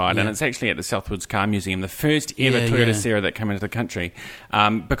certified, and it's actually at the Southwoods Car Museum, the first ever Toyota Sierra that came into the country,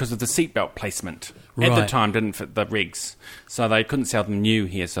 because of the seatbelt placement. At the time, didn't fit the regs, so they couldn't sell them new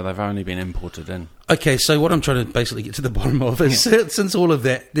here, so they've only been imported in. Okay, so what I'm trying to basically get to the bottom of is, since all of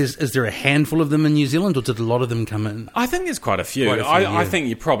that, is there a handful of them in New Zealand, or did a lot of them come in? I think there's quite a few. I think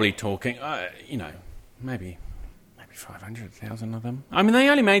you're probably talking, maybe 500,000 of them. I mean, they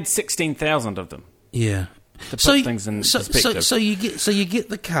only made 16,000 of them. Yeah. To put things in perspective. So you get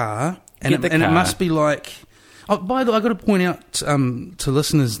the car, and it must be like. Oh, by the way, I've got to point out to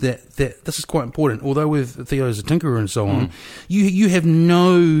listeners that this is quite important. Although with Theo as a tinkerer and so on, you have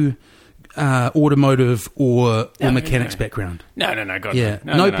no automotive or mechanics background. No, God. Yeah,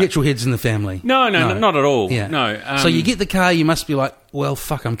 No, petrol heads in the family. No, not at all. Yeah. No. So you get the car, you must be like, well,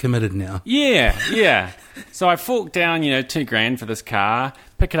 fuck, I'm committed now. Yeah. So I forked down, $2,000 for this car.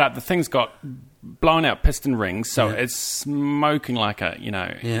 Pick it up. The thing's got blown out piston rings, so it's smoking like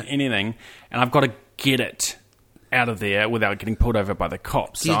anything, and I've got to get it out of there without getting pulled over by the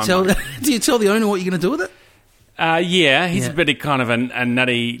cops. Do you tell the owner what you're going to do with it? He's a bit of kind of a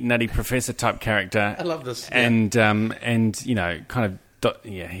nutty professor type character. I love this. And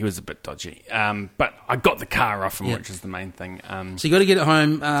he was a bit dodgy. But I got the car off him, which is the main thing. So you got to get it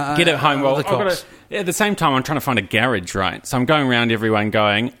home. Well, at the same time, I'm trying to find a garage, right? So I'm going around everyone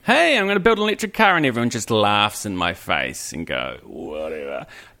going, hey, I'm going to build an electric car. And everyone just laughs in my face and go, whatever.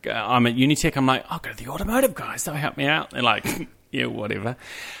 I'm at Unitech. I'm like, I'll go to the automotive guys. They'll help me out. They're like, yeah, whatever.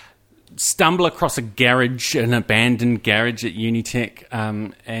 Stumble across an abandoned garage at Unitech,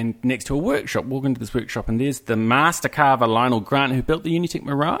 and next to a workshop. Walk into this workshop, and there's the master carver Lionel Grant, who built the Unitech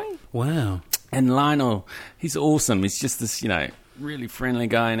Mirai. Wow! And Lionel, he's awesome. He's just this, really friendly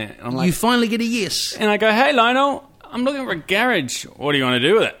guy. And I'm like, you finally get a yes. And I go, hey, Lionel, I'm looking for a garage. What do you want to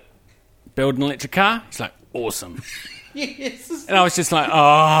do with it? Build an electric car? He's like, awesome. Yes. And I was just like,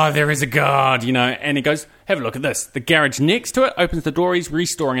 oh, there is a God, And he goes, have a look at this. The garage next to it opens the door. He's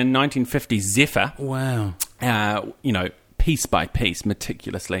restoring a 1950 Zephyr. Wow. Piece by piece,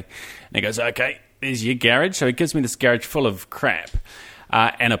 meticulously. And he goes, okay, there's your garage. So he gives me this garage full of crap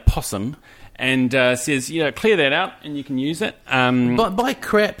and a possum. And says, clear that out and you can use it. But by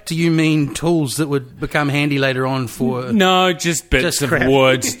crap, do you mean tools that would become handy later on for... No, just bits of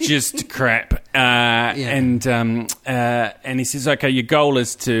wood, just crap. And he says, okay, your goal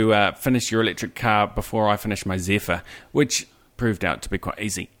is to finish your electric car before I finish my Zephyr, which proved out to be quite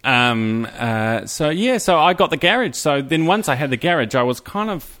easy. So I got the garage. So then once I had the garage, I was kind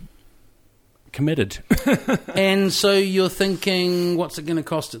of committed. And so you're thinking, what's it going to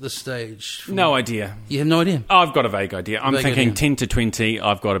cost at this stage? No idea. You have no idea? I've got a vague idea. I'm thinking 10 to 20.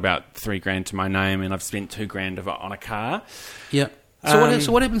 I've got about $3,000 to my name, and I've spent $2,000 of it on a car. Yeah.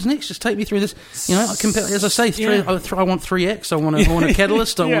 So what happens next? Just take me through this. As I say, I want 3X. I want a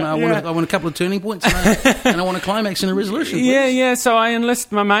catalyst. I want a couple of turning points, and I want a climax and a resolution. Please. Yeah. So I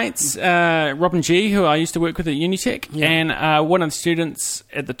enlist my mates, Rob and G, who I used to work with at Unitech, and one of the students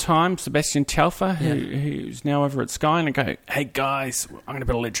at the time, Sebastian Telfer, who's now over at Sky, and I go, hey guys, I'm going to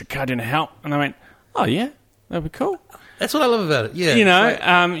build an electric car. Do you want to help? And they went, oh yeah, that'd be cool. That's what I love about it. Yeah,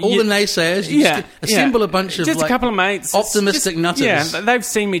 all the naysayers. You just assemble a bunch of just a couple of mates, optimistic nutters. Yeah, they've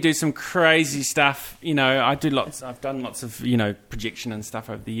seen me do some crazy stuff. I've done lots of projection and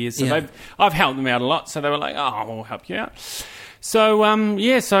stuff over the years. So I've helped them out a lot. So they were like, oh, we'll help you out. So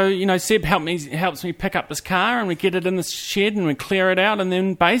Seb helps me pick up this car, and we get it in the shed and we clear it out, and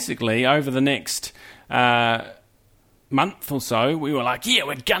then basically over the next month or so, we were like, yeah,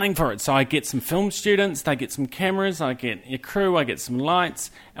 we're gunning for it. So I get some film students, they get some cameras, I get a crew, I get some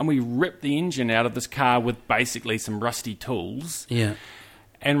lights, and we rip the engine out of this car with basically some rusty tools. Yeah.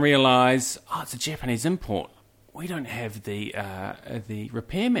 And realise, it's a Japanese import. We don't have the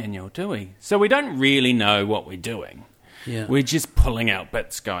repair manual, do we? So we don't really know what we're doing. Yeah. We're just pulling out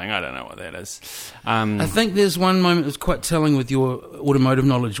bits going, I don't know what that is. I think there's one moment that was quite telling with your automotive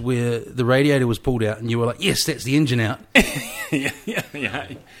knowledge where the radiator was pulled out and you were like, yes, that's the engine out. yeah.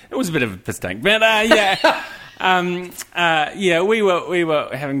 It was a bit of a mistake. But, we were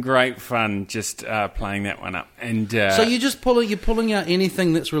having great fun just playing that one up. And so you're pulling out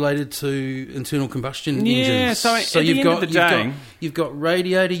anything that's related to internal combustion engines. Yeah, so you've got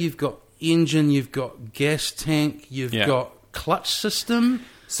radiator, you've got engine, you've got gas tank, you've got clutch system.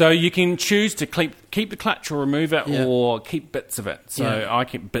 So you can choose to keep the clutch or remove it, or keep bits of it. So I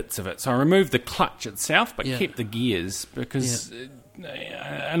keep bits of it. So I remove the clutch itself, but keep the gears, because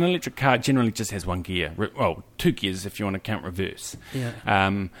an electric car generally just has one gear. Well, two gears if you want to count reverse. Yeah.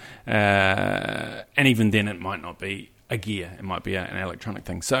 And even then, it might not be a gear. It might be an electronic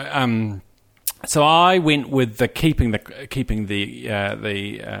thing. So I went with keeping the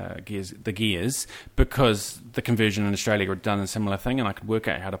gears, because the conversion in Australia had done a similar thing, and I could work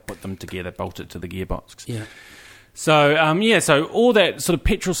out how to put them together, bolt it to the gearbox. Yeah. So so all that sort of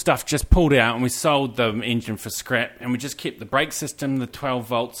petrol stuff just pulled out, and we sold the engine for scrap, and we just kept the brake system, the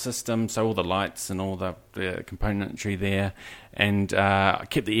 12-volt system, so all the lights and all the componentry there, and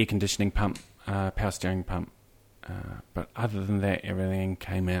kept the air conditioning pump, power steering pump. But other than that, everything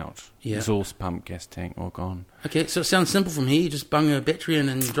came out. Yeah. Exhaust pump, gas tank, all gone. Okay, so it sounds simple from here. You just bung a battery in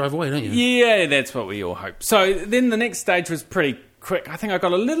and drive away, don't you? Yeah, that's what we all hope. So then the next stage was pretty quick. I think I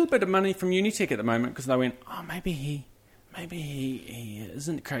got a little bit of money from Unitec at the moment, because they went, maybe he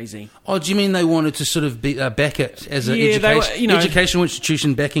isn't crazy. Oh, do you mean they wanted to sort of back it as an educational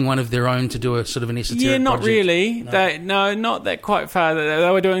institution backing one of their own to do a sort of an esoteric project? Not really. No. Not that quite far. They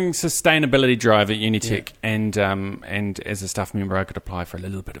were doing sustainability drive at Unitec, and as a staff member, I could apply for a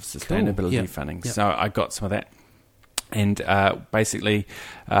little bit of sustainability funding. Yeah. So I got some of that. And basically,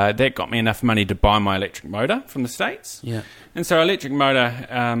 that got me enough money to buy my electric motor from the States. Yeah. And so electric motor,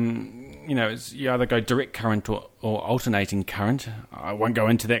 you either go direct current or alternating current. I won't go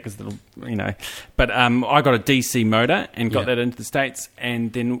into that because But I got a DC motor and got that into the States,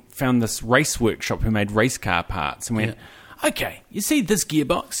 and then found this race workshop who made race car parts, and went, okay, you see this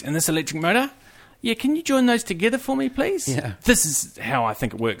gearbox and this electric motor? Yeah, can you join those together for me, please? Yeah. This is how I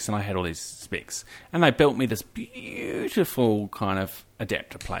think it works, and I had all these specs. And they built me this beautiful kind of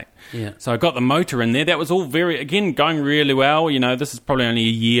adapter plate. Yeah. So I got the motor in there. That was all going really well. This is probably only a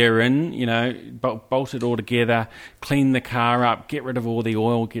year in, bolted all together, clean the car up, get rid of all the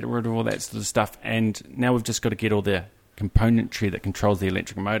oil, get rid of all that sort of stuff. And now we've just got to get all the componentry that controls the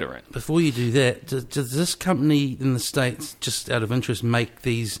electric motor in. Before you do that, does this company in the States, just out of interest, make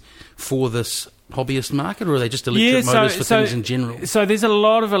these for this hobbyist market, or are they just electric motors for things in general? So there's a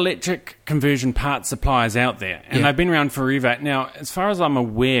lot of electric conversion part suppliers out there, and they've been around forever. Now, as far as I'm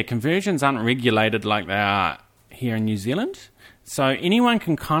aware, conversions aren't regulated like they are here in New Zealand. So anyone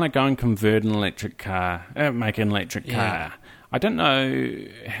can kind of go and convert an electric car, make an electric car. I don't know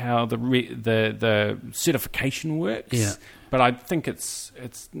how the certification works, but I think it's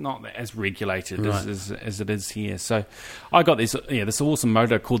not as regulated as it is here. So I got this awesome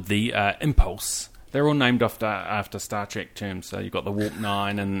motor called the Impulse. They're all named after Star Trek terms. So you've got the Warp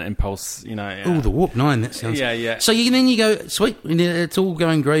 9 and Impulse, Oh, the Warp 9, that sounds... Yeah. So then you go, sweet, it's all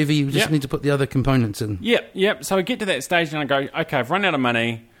going gravy, you just need to put the other components in. Yep. So I get to that stage and I go, okay, I've run out of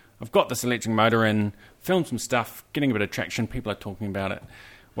money, I've got this electric motor in, filmed some stuff, getting a bit of traction, people are talking about it,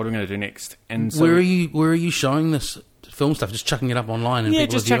 what are we going to do next? And so, where are you showing this film stuff? Just chucking it up online?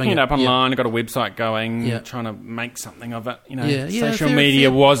 And just chucking it up online. I've got a website going, trying to make something of it. Social media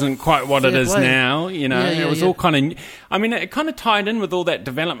wasn't quite what it is now. It was all kind of... I mean, it kind of tied in with all that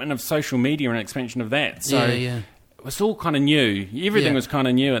development of social media and expansion of that. So it was all kind of new. Everything was kind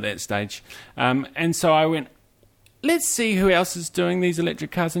of new at that stage. And so I went, let's see who else is doing these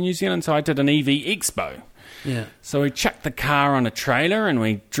electric cars in New Zealand. So I did an EV Expo. Yeah. So we chucked the car on a trailer and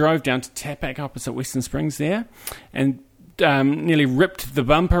we drove down to Tapac opposite Western Springs there, and nearly ripped the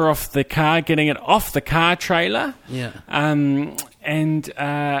bumper off the car, getting it off the car trailer. Yeah. And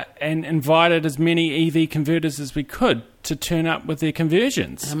invited as many EV converters as we could to turn up with their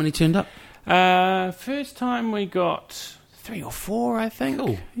conversions. How many turned up? First time we got 3 or 4, I think.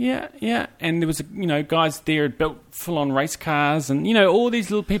 Cool. Yeah. And there was, guys there had built full-on race cars, and, all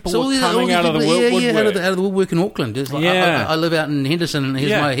these little people were coming out of the woodwork. Out of the woodwork in Auckland. It's like, I live out in Henderson, and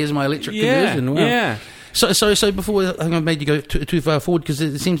here's my electric conversion. Wow. Yeah. So before I think I made you go too far forward, because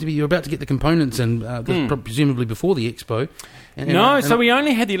it seems to be you're about to get the components in, presumably before the expo. So we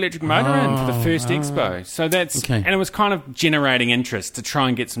only had the electric motor in for the first expo. So that's and it was kind of generating interest to try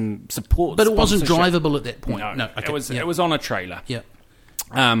and get some support. But it wasn't drivable at that point. No, okay. It was on a trailer. Yeah.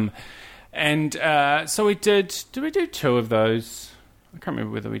 So we did. Did we do 2 of those? I can't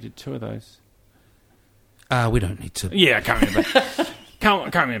remember whether we did 2 of those. We don't need to. Yeah, I can't remember.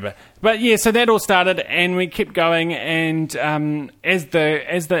 Can't remember. But yeah, so that all started, and we kept going. And as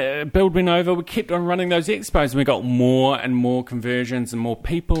the build went over, we kept on running those expos, and we got more and more conversions and more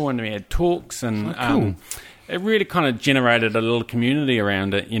people, and we had talks, and cool. It really kind of generated a little community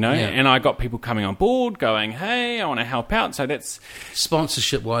around it, you know. Yeah. And I got people coming on board, going, "Hey, I want to help out." So that's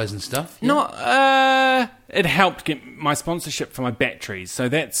sponsorship wise and stuff. Yeah. It helped get my sponsorship for my batteries. So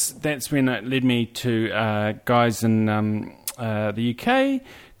that's when it led me to guys in the UK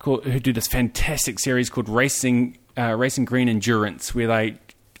who do this fantastic series called Racing Green Endurance, where they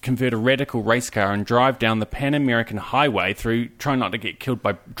convert a radical race car and drive down the Pan American Highway through trying not to get killed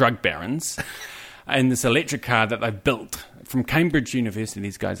by drug barons. In this electric car that they've built from Cambridge University,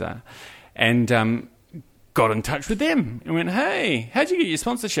 these guys are, and got in touch with them and went, "Hey, how'd you get your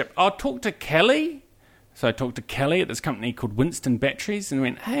sponsorship?" I'll talk to Kelly. So I talked to Kelly at this company called Winston Batteries and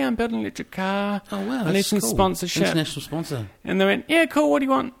went, "Hey, I'm building an electric car. Oh wow, I need some cool. sponsorship." International sponsor. And they went, "Yeah, cool. What do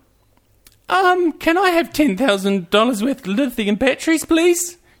you want?" Can I have $10,000 worth of lithium batteries,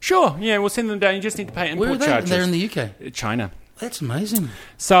 please? Sure. Yeah, we'll send them down. You just need to pay import Where are they? charges. They're in the UK. China. That's amazing.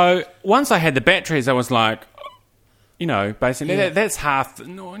 So once I had the batteries, I was like, basically that's half,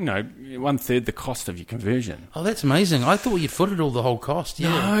 1/3 the cost of your conversion. Oh, that's amazing. I thought you'd footed all the whole cost.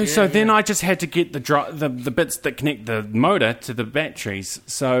 Then I just had to get the bits that connect the motor to the batteries.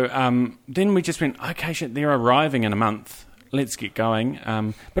 So then we just went, okay, shit, they're arriving in a month. Let's get going.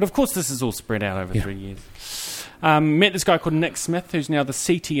 But of course, this is all spread out over 3 years. Met this guy called Nick Smith, who's now the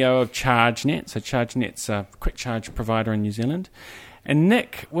CTO of ChargeNet. So ChargeNet's a quick charge provider in New Zealand. And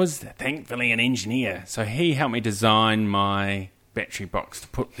Nick was thankfully an engineer. So he helped me design my battery box to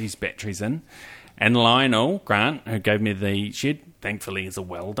put these batteries in. And Lionel Grant, who gave me the shed, thankfully is a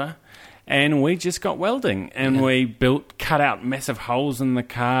welder. And we just got welding, and we cut out massive holes in the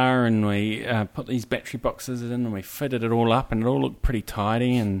car, and we put these battery boxes in, and we fitted it all up, and it all looked pretty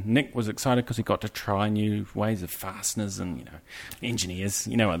tidy. And Nick was excited because he got to try new ways of fasteners, and engineers,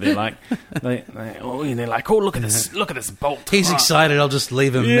 you know what they're like. they're like, oh, look at this bolt. He's excited. I'll just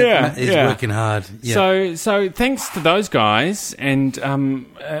leave him. He's working hard. Yeah. So thanks to those guys, and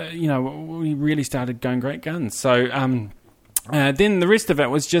we really started going great guns. So. Then the rest of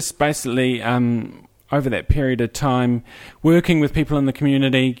it was just basically over that period of time working with people in the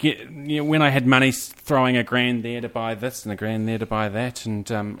community. When I had money, throwing $1,000 there to buy this and $1,000 there to buy that, and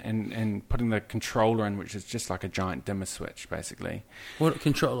putting the controller in, which is just like a giant dimmer switch, basically. What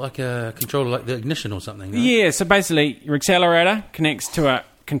controller like the ignition or something? Right? Yeah. So basically, your accelerator connects to a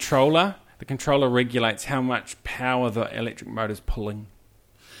controller. The controller regulates how much power the electric motor's pulling.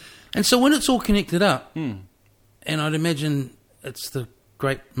 And so when it's all connected up. And I'd imagine it's the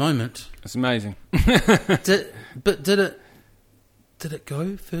great moment. It's amazing. Did it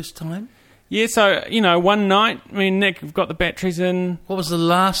go first time? Yeah, so, one night, me and Nick have got the batteries in. What was the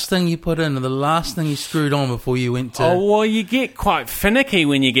last thing you put in, or the last thing you screwed on before you went to... Oh, well, you get quite finicky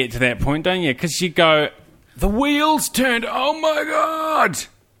when you get to that point, don't you? Because you go, the wheels turned, oh my God!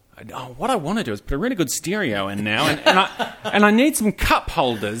 What I want to do is put a really good stereo in now, and I need some cup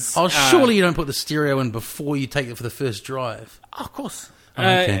holders. Oh, surely you don't put the stereo in before you take it for the first drive. Oh, of course.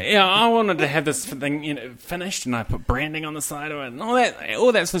 Okay. I wanted to have this thing finished, and I put branding on the side of it, and all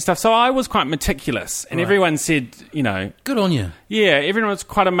that sort of stuff. So I was quite meticulous, and everyone said, good on you. Yeah, everyone was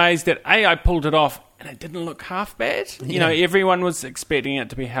quite amazed that I pulled it off, and it didn't look half bad. Yeah. Everyone was expecting it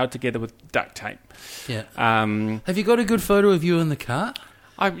to be held together with duct tape. Yeah. Have you got a good photo of you in the car?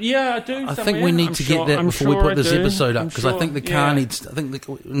 I do. I think we need to get that before we put this episode up, because I think the car needs.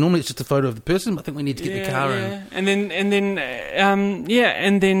 Normally it's just a photo of the person, but I think we need to get the car in. And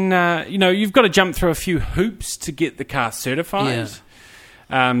then you've got to jump through a few hoops to get the car certified.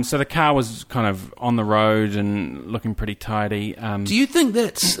 Yeah. So the car was kind of on the road and looking pretty tidy. Do you think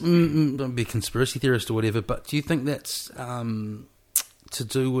that's don't be a conspiracy theorist or whatever, but do you think that's to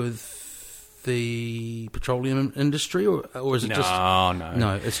do with the petroleum industry, or is it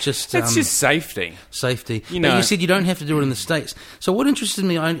no, it's just just safety. But you said you don't have to do it in the States. So what interested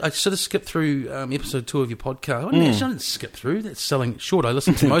me, I sort of skipped through episode 2 of your podcast. I didn't skip through, that's selling short. I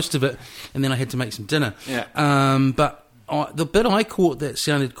listened to most of it, and then I had to make some dinner. But the bit I caught that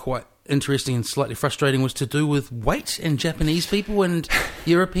sounded quite interesting and slightly frustrating was to do with weight and Japanese people and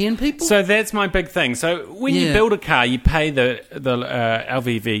European people. So that's my big thing. So when you build a car, you pay the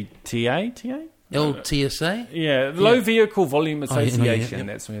LVVTA? LTSA? Yeah, Low Vehicle Volume Association, yeah.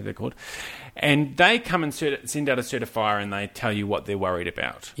 that's what they're called. And they come and send out a certifier and they tell you what they're worried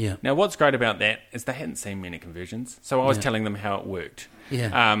about. Yeah. Now, what's great about that is they hadn't seen many conversions, so I was telling them how it worked.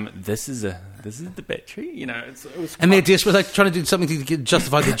 Yeah. This is the battery, you know. It was And they're desperate. They're trying to do something to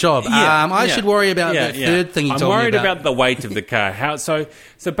justify the job. I should worry about that third thing you told me about. I'm worried about the weight of the car. So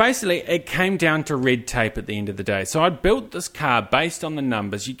basically, it came down to red tape at the end of the day. So I built this car based on the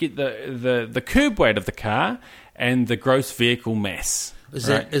numbers. You get the curb weight of the car and the gross vehicle mass. Is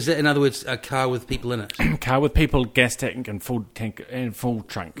that, in other words, a car with people in it? Car with people, gas tank and full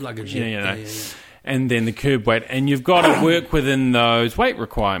trunk. Luggage, yeah. And then the curb weight. And you've got to work within those weight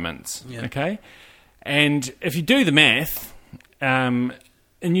requirements, okay? And if you do the math, in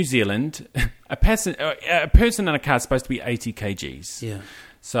New Zealand, a person in a car is supposed to be 80 kgs. Yeah.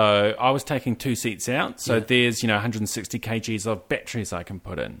 So I was taking 2 seats out. So there's 160 kgs of batteries I can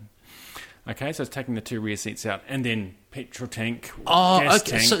put in. Okay, so it's taking the 2 rear seats out, and then petrol tank, gas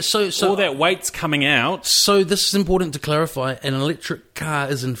tank. So all that weight's coming out. So this is important to clarify. An electric car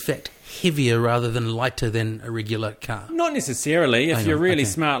is in fact heavier rather than lighter than a regular car. Not necessarily. If you're really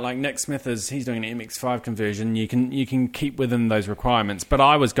smart, like Nick Smith is, he's doing an MX-5 conversion. You can keep within those requirements. But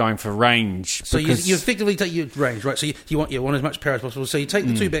I was going for range. So you effectively take your range, right? So you want as much power as possible. So you take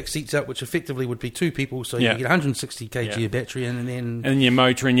the 2 back seats out, which effectively would be 2 people. So you get 160 kg of battery in, and your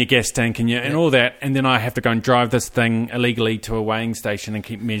motor and your gas tank and all that. And then I have to go and drive this thing illegally to a weighing station and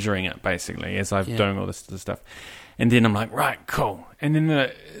keep measuring it basically as I'm doing all this stuff. And then I'm like, right, cool. And then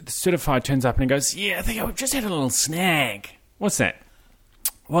the certifier turns up and he goes, I think I've just had a little snag. What's that?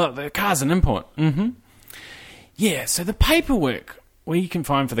 Well, the car's an import. Mm-hmm. Yeah, so the paperwork you can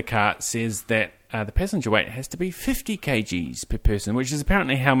find for the car says that the passenger weight has to be 50 kgs per person, which is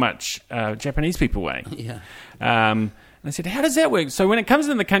apparently how much Japanese people weigh. Yeah. And I said, how does that work? So when it comes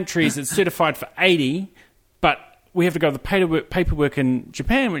in the countries, it's certified for 80, but we have to go to the paperwork in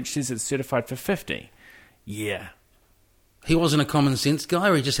Japan, which says it's certified for 50. Yeah. He wasn't a common sense guy,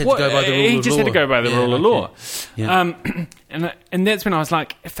 or he just had to go by the rule of law? He just had to go by the rule of law. Yeah. And that's when I was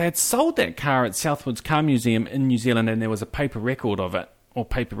like, if they had sold that car at Southwood's Car Museum in New Zealand and there was a paper record of it, or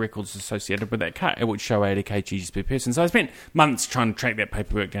paper records associated with that car, it would show 80 kgs per person. So I spent months trying to track that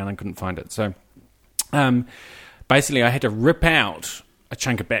paperwork down and couldn't find it. So basically I had to rip out a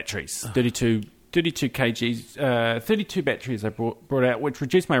chunk of batteries, 32 kgs, 32 batteries I brought out, which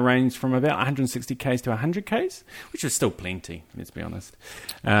reduced my range from about 160 k's to 100 k's, which was still plenty, let's be honest.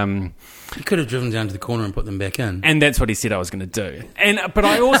 You could have driven down to the corner and put them back in. And that's what he said I was going to do. But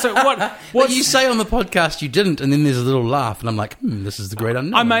I also... what you say on the podcast you didn't, and then there's a little laugh, and I'm like, this is the great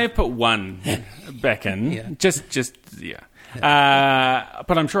unknown. I may have put one back in.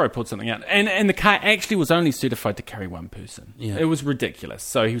 But I'm sure I pulled something out. And the car actually was only certified to carry one person. Yeah. It was ridiculous.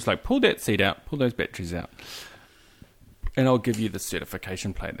 So he was like, pull that seat out, pull those batteries out, and I'll give you the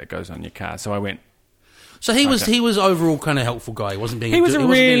certification plate that goes on your car. So I went... So he was overall kind of helpful guy. He wasn't being... He was a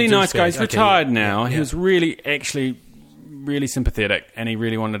really nice guy. He's retired now. Yeah. He was really sympathetic, and he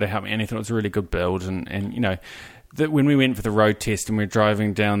really wanted to help me, and he thought it was a really good build. And you know... when we went for the road test and we were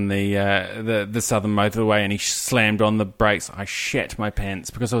driving down the southern motorway and he slammed on the brakes, I shat my pants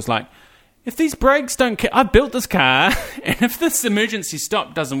because I was like, if these brakes don't... I built this car, and if this emergency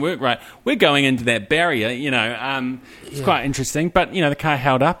stop doesn't work right, we're going into that barrier, you know. It's quite interesting. But, you know, the car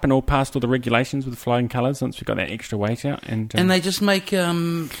held up and all passed all the regulations with flying colours once we got that extra weight out. And they just make a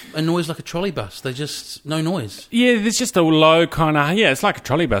noise like a trolley bus. They just... no noise. Yeah, there's just a low kind of... Yeah, it's like a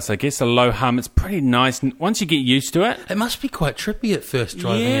trolley bus, I guess, a low hum. It's pretty nice. Once you get used to it... It must be quite trippy at first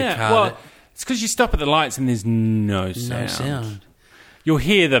driving a car. Well, it's because you stop at the lights and there's no sound. You'll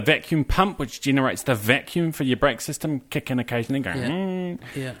hear the vacuum pump, which generates the vacuum for your brake system, kick in occasionally, going...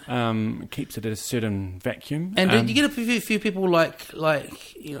 keeps it at a certain vacuum. And you get a few people like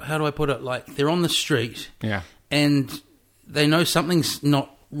you know, how do I put it? Like, they're on the street, and they know something's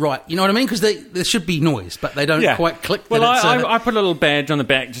not right. You know what I mean? Because there should be noise, but they don't quite click. Well, I put a little badge on the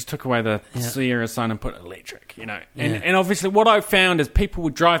back, just took away the Sierra sign and put electric, you know. And obviously what I found is people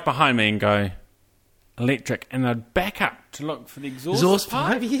would drive behind me and go... electric, and they'd back up to look for the exhaust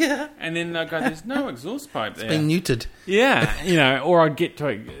pipe. And then they'd go, there's no exhaust pipe there. It's been neutered. Yeah, you know, or I'd get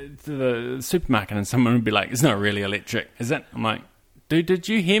to the supermarket and someone would be like, it's not really electric, is it? I'm like, dude, did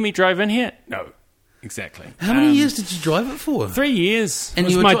you hear me drive in here? No. exactly. How many years did you drive it for? 3 years. And it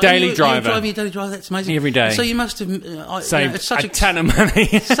was you were my daily you were driver. driving your daily driver. That's amazing. Every day. So you must have Saved it's such a ton of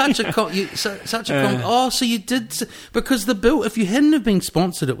money. such a so you did, because the bill. If you hadn't have been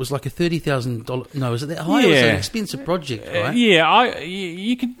sponsored, it was like a $30,000. No, was it that high? It was an expensive project, right?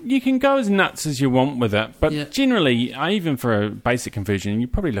 You can go as nuts as you want with it, but generally, even for a basic conversion, you're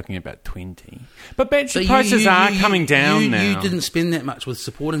probably looking at about 20. But battery prices are coming down now. You didn't spend that much with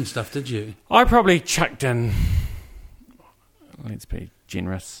support and stuff, did you? I probably chucked in, let's be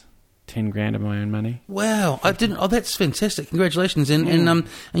generous, 10 grand of my own money. Wow, I didn't. Oh, that's fantastic! Congratulations! And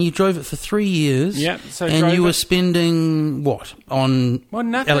you drove it for 3 years. Yeah. So and you were spending what on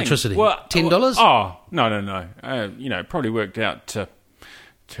nothing. Electricity? Well, $10? Oh no. Probably worked out to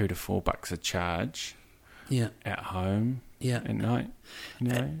 $2 to $4 a charge. Yeah. At home. Yeah. At night.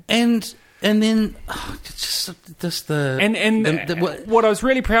 And then what I was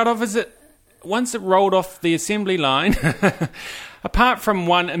really proud of is that once it rolled off the assembly line, apart from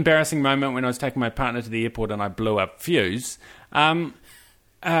one embarrassing moment when I was taking my partner to the airport and I blew a fuse. I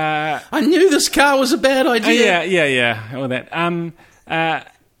knew this car was a bad idea. Yeah. All that.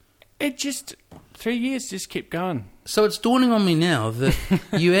 It just 3 years just kept going. So it's dawning on me now that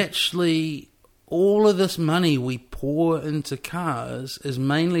you actually, all of this money we pour into cars is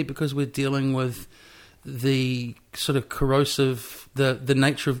mainly because we're dealing with the sort of corrosive, the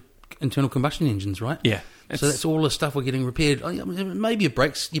nature of internal combustion engines, right? Yeah. So that's all the stuff we're getting repaired. Maybe your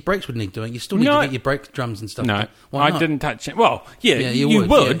brakes would need doing. You still need to get your brake drums and stuff. No, why not? I didn't touch it. Well, you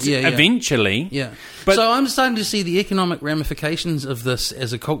would eventually. Yeah. But so I'm starting to see the economic ramifications of this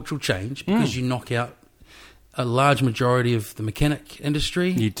as a cultural change because you knock out a large majority of the mechanic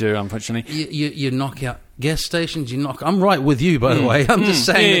industry. You do, unfortunately. You knock out gas stations. I'm right with you, by the way. I'm just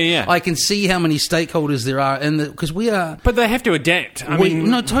saying that I can see how many stakeholders there are, because we are. But they have to adapt.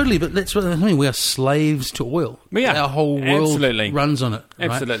 No, totally. But that's what I mean. We are slaves to oil. Yeah, our whole world runs on it. Right?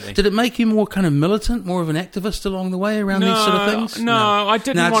 Absolutely. Did it make you more kind of militant, more of an activist along the way around these sort of things? No, I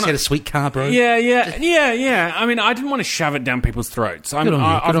didn't. I just had a sweet car, bro. Yeah. I mean, I didn't want to shove it down people's throats. I've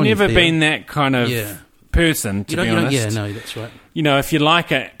never been that kind of. Yeah. Person, to be honest. That's right. If you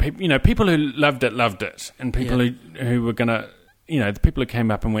like it, people who loved it, and people who were gonna, the people who came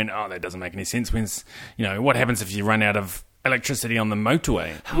up and went, oh, that doesn't make any sense. What happens if you run out of electricity on the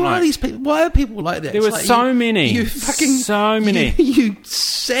motorway? Who are these people? Why are people like that? There were so many. So many. You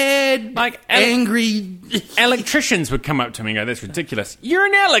sad, angry electricians would come up to me and go, "That's ridiculous. You're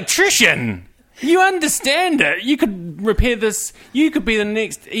an electrician. You understand it. You could repair this. You could be the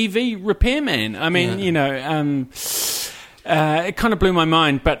next EV repairman." I mean, it kind of blew my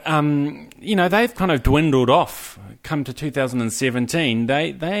mind. But they've kind of dwindled off. Come to 2017,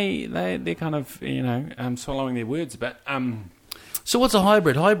 they're kind of swallowing their words a bit. So what's a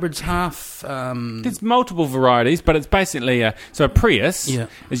hybrid? Hybrid's half. There's multiple varieties, but it's basically a Prius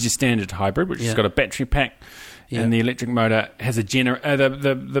is your standard hybrid, which has got a battery pack. Yeah. And the electric motor has a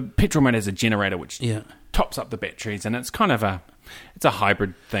the petrol motor has a generator which tops up the batteries, and it's kind of a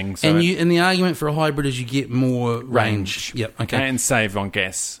hybrid thing. So and the argument for a hybrid is you get more range. Yep. Okay. And save on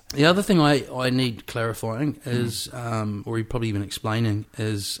gas. The other thing I need clarifying is, or you probably even explaining,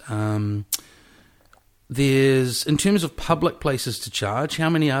 is there's, in terms of public places to charge, how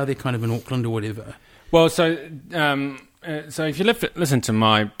many are there kind of in Auckland or whatever? Well, so if you listen to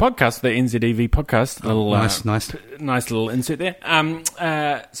my podcast, the NZEV podcast, nice little insert there.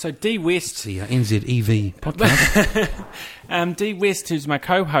 So D West, the NZEV podcast. D West, who's my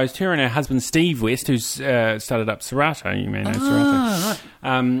co-host, her and her husband Steve West, who's started up Serato. You may know Serato.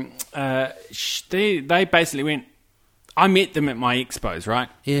 Right. They basically went. I met them at my expos, right?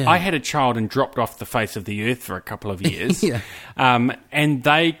 Yeah. I had a child and dropped off the face of the earth for a couple of years. And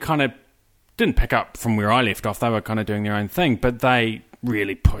they kind of didn't pick up from where I left off. They were kind of doing their own thing, but they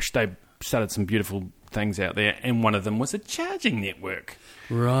really pushed. They started some beautiful things out there, and one of them was a charging network.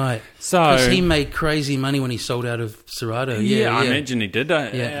 Right. So because he made crazy money when he sold out of Serato. Yeah, I imagine he did.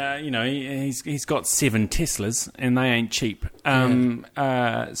 He's got 7 Teslas, and they ain't cheap. 7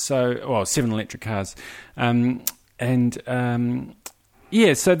 electric cars.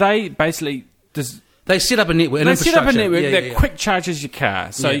 So they basically they set up a network. That quick charges your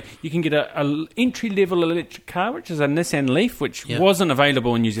car. So you can get a entry level electric car, which is a Nissan Leaf, which wasn't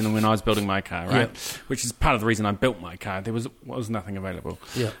available in New Zealand when I was building my car, right? Which is part of the reason I built my car. There was nothing available.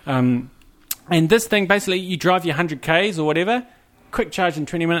 Yeah. And this thing, basically, you drive your 100 Ks or whatever, quick charge in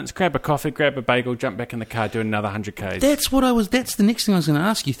 20 minutes, grab a coffee, grab a bagel, jump back in the car, do another 100 Ks. That's the next thing I was going to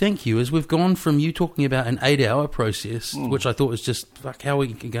ask you. Thank you. Is we've gone from you talking about an 8-hour process, which I thought was just fuck. How are we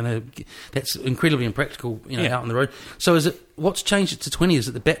going to? That's incredibly impractical, out on the road. So what's changed it to 20? Is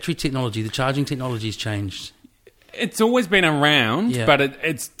it the battery technology, the charging technology has changed? It's always been around, but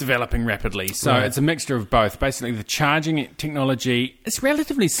it's developing rapidly. So it's a mixture of both. Basically, the charging technology is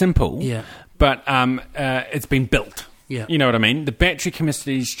relatively simple, but it's been built. Yeah. You know what I mean? The battery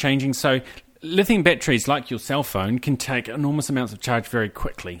chemistry is changing. So lithium batteries, like your cell phone, can take enormous amounts of charge very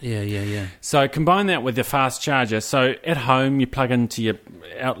quickly. Yeah. So combine that with the fast charger. So at home, you plug into your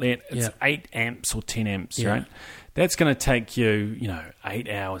outlet, it's 8 amps or 10 amps, right? That's going to take you, 8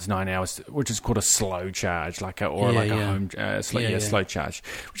 hours, 9 hours, which is called a slow charge, a home slow charge,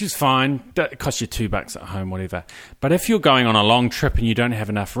 which is fine. It costs you $2 at home, whatever. But if you're going on a long trip and you don't have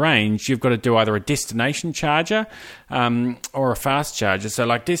enough range, you've got to do either a destination charger or a fast charger. So,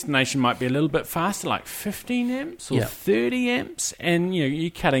 destination might be a little bit faster, like 15 amps or 30 amps, and you're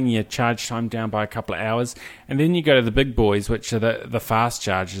cutting your charge time down by a couple of hours. And then you go to the big boys, which are the fast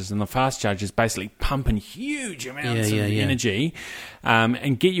chargers, and the fast chargers basically pumping huge amounts of energy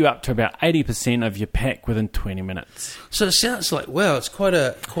and get you up to about 80% of your pack within 20 minutes. So it sounds like it's quite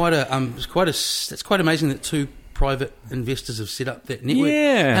amazing that two private investors have set up that network.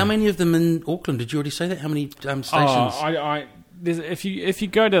 Yeah. How many of them in Auckland? Did you already say that? How many stations? If you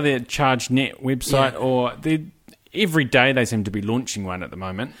go to their ChargeNet website or every day they seem to be launching one at the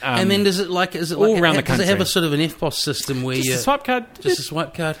moment. And then is it all around the country? Does it have a sort of an FPOS system where a swipe card? Just a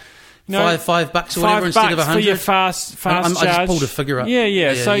swipe card. $5 or whatever instead of 100 for your fast charge. I just pulled a figure up.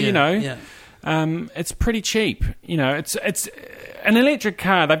 It's pretty cheap. It's an electric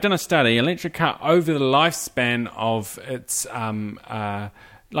car. They've done a study. Electric car over the lifespan of its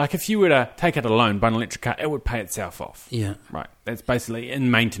if you were to take out a loan, buy an electric car, it would pay itself off. Yeah, right. That's basically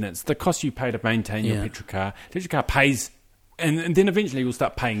in maintenance. The cost you pay to maintain your petrol car, electric car pays, and then eventually will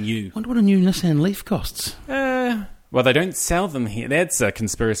start paying you. I wonder what a new Nissan Leaf costs. Well, they don't sell them here. That's a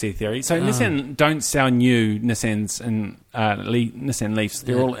conspiracy theory. So Nissan don't sell new Nissans and Nissan Leafs.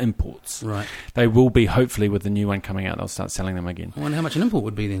 They're all imports. Right. They will be, hopefully, with the new one coming out, they'll start selling them again. I wonder how much an import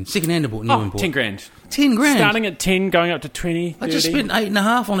would be then. Second-hand import, new import. 10 grand. 10 grand? Starting at 10, going up to 20, 30. I just spent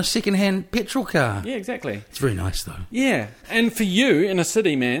 8.5 on a second-hand petrol car. Yeah, exactly. It's very nice, though. Yeah. And for you, in a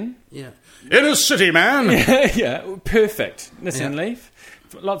city, man. Yeah. In a city, man. Yeah. Perfect. Nissan Leaf.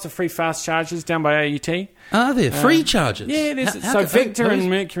 Lots of free fast chargers down by AUT. Are there free chargers? Yeah, there's. So Vector and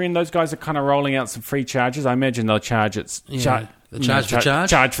Mercury and those guys are kind of rolling out some free chargers. I imagine they'll charge charge for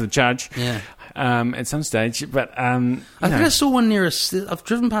the charge. Yeah. At some stage, but I think I saw one near I've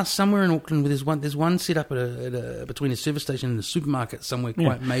driven past somewhere in Auckland where there's one set up between a service station and a supermarket somewhere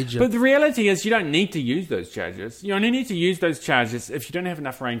quite major. But the reality is, you don't need to use those chargers. You only need to use those chargers if you don't have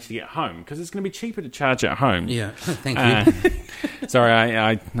enough range to get home, because it's going to be cheaper to charge at home. Yeah, thank you. Sorry,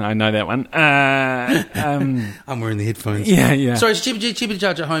 I know that one. I'm wearing the headphones. Yeah. Sorry, it's cheaper to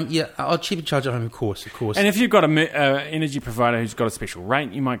charge at home. Yeah, I'll cheaper to charge at home, of course. And if you've got an energy provider who's got a special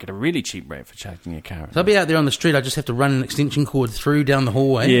rate, you might get a really cheap rate for charging your car. So I'll be out there on the street. I just have to run an extension cord through down the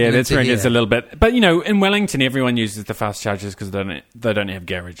hallway. Yeah, that's where it is a little bit. But in Wellington, everyone uses the fast chargers because they don't have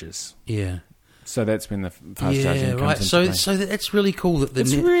garages. Yeah. So that's when the fast charging comes into play. So that's really cool that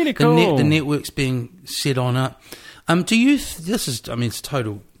the network's being set on up. Do you? It's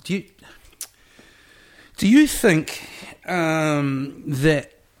total. Do you think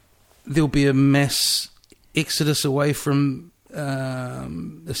that there'll be a mass exodus away from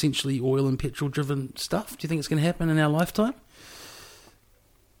essentially oil and petrol driven stuff? Do you think it's going to happen in our lifetime?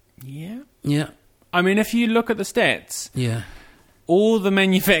 Yeah. I mean, if you look at the stats, all the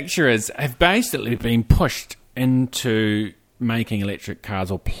manufacturers have basically been pushed into making electric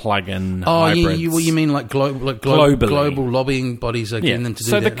cars or plug-in hybrids. You mean like global lobbying bodies are getting them to do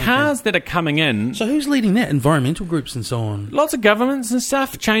that? So the cars that are coming in... So who's leading that? Environmental groups and so on? Lots of governments and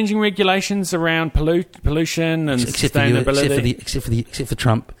stuff, changing regulations around pollution and sustainability. Except for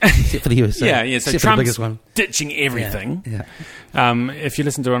Trump. Except for the USA. So Trump's ditching everything. Yeah. If you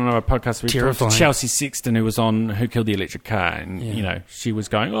listen to one of our podcasts, we talked to Chelsea Sexton, who was on Who Killed the Electric Car, and she was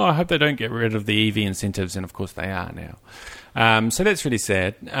going, I hope they don't get rid of the EV incentives, and of course they are now. So that's really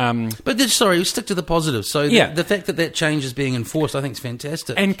sad. But we stick to the positives. So the fact that change is being enforced, I think, is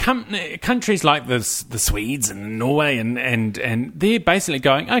fantastic. And countries like the Swedes and Norway and they're basically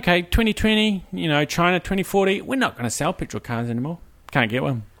going, okay, 2020, China 2040, we're not going to sell petrol cars anymore. Can't get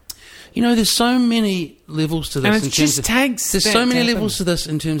one. There's so many levels to this. And it just takes. There's so many levels to this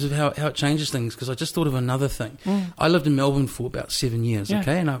in terms of how it changes things. Because I just thought of another thing. I lived in Melbourne for about 7 years.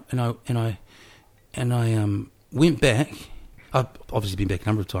 Okay, and I went back. I've obviously been back a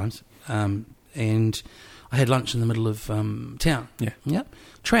number of times, and I had lunch in the middle of town. Yeah.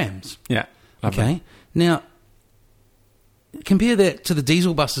 Trams. Yeah. Lovely. Okay. Now, compare that to the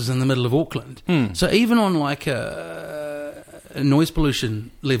diesel buses in the middle of Auckland. So even on like a noise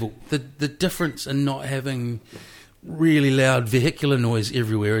pollution level, the difference in not having really loud vehicular noise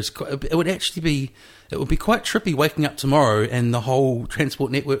everywhere it would be quite trippy waking up tomorrow and the whole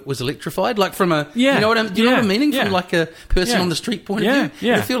transport network was electrified, like from a you know what I'm meaning, from like a person on the street point of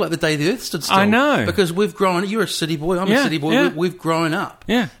view. I feel like the day the earth stood still. I know, because we've grown. You're a city boy, I'm a city boy. We've grown up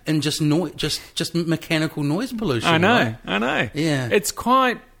in just mechanical noise pollution. I know, right? I know. Yeah, it's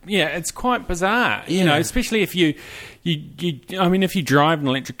quite bizarre. You know, especially if you I mean, if you drive an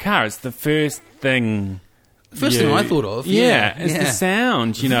electric car, it's the first thing. First thing I thought of. Is the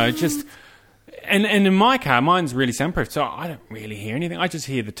sound. You know, just. And in my car, mine's really soundproof, so I don't really hear anything. I just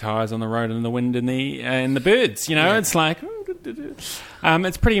hear the tyres on the road and the wind and the birds. You know, it's like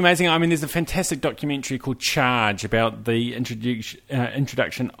it's pretty amazing. I mean, there's a fantastic documentary called Charge about the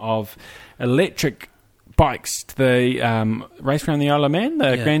introduction of electric bikes to the race around the Isle of Man,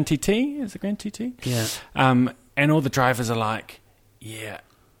 the Grand TT. Is it Grand TT? Yeah. And all the drivers are like,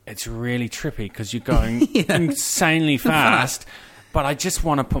 it's really trippy because you're going insanely fast. But I just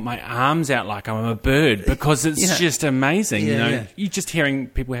want to put my arms out like I'm a bird because it's just amazing. You know, you're just hearing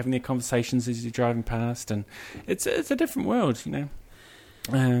people having their conversations as you're driving past, and it's a different world. You know.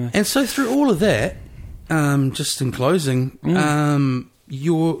 And so through all of that, just in closing,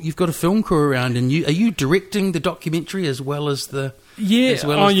 you've got a film crew around, and are you directing the documentary as well as the you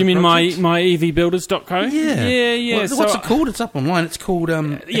mean project? my EVbuilders.co? Yeah. What's it called? It's up online. It's called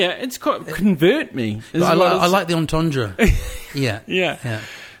it's called Convert Me. I like the entendre. Yeah.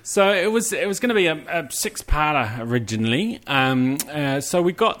 So it was going to be a 6-parter originally. So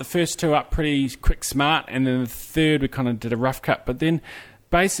we got the first 2 up pretty quick, smart, and then the third we kind of did a rough cut. But then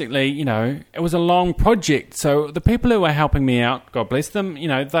basically, you know, it was a long project. So the people who were helping me out, God bless them, you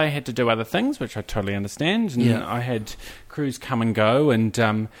know, they had to do other things, which I totally understand. And I had crews come and go,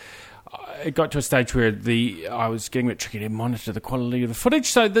 and it got to a stage where I was getting a bit tricky to monitor the quality of the footage.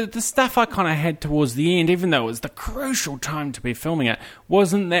 So the stuff I kind of had towards the end, even though it was the crucial time to be filming it,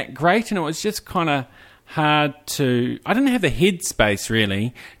 wasn't that great, and it was just kind of hard to... I didn't have the headspace,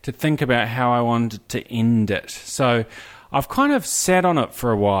 really, to think about how I wanted to end it. So I've kind of sat on it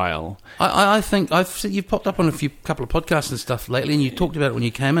for a while. I think you've popped up on a couple of podcasts and stuff lately, and you talked about it when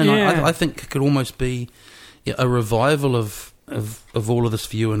you came in. I think it could almost be a revival of all of this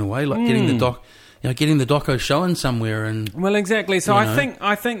for you in a way, like getting the doco showing somewhere. And well, exactly. So I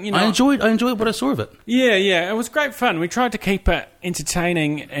think you know, I enjoyed what I saw of it. Yeah, it was great fun. We tried to keep it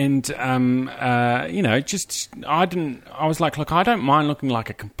entertaining, and you know, I was like, look, I don't mind looking like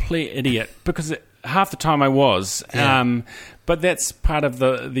a complete idiot because half the time I was, but that's part of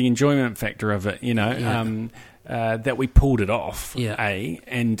the enjoyment factor of it, you know. That we pulled it off, A,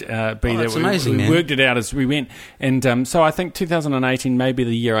 and B, that we worked it out as we went. And so I think 2018 may be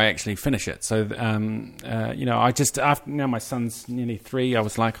the year I actually finish it. So, you know, after now my son's nearly 3, I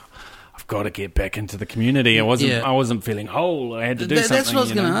was like, I've got to get back into the community. I wasn't feeling whole. I had to do something. That's what I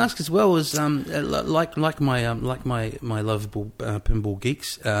was going to ask as well. Was like my lovable pinball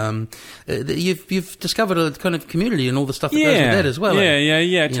geeks. You've discovered a kind of community and all the stuff that goes with that as well.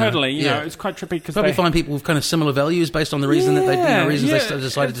 Yeah, totally. You know, it's quite trippy because probably find people with kind of similar values based on the reason that they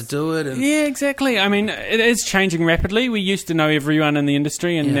decided to do it. And yeah, exactly. I mean, it is changing rapidly. We used to know everyone in the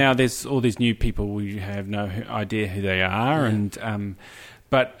industry, and now there's all these new people. We have no idea who they are, and.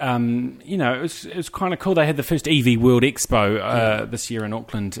 But, you know, it was kind of cool. They had the first EV World Expo this year in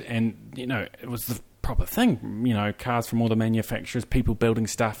Auckland, and, you know, it was the proper thing. You know, cars from all the manufacturers, people building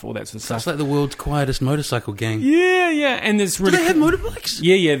stuff, all that sort of stuff. It's like the world's quietest motorcycle gang. Yeah. And there's really... Do they have motorbikes?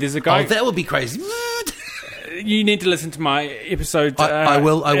 Yeah, there's a guy... Oh, that would be crazy. You need to listen to my episode. I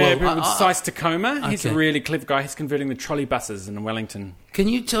will. With Sice Tacoma. He's a really clever guy. He's converting the trolley buses in Wellington. Can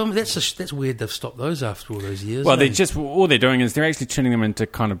you tell me that's weird? They've stopped those after all those years. Well, all they're doing is they're actually turning them into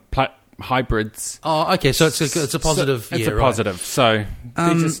kind of hybrids. Oh, okay. So it's a positive. It's a positive. So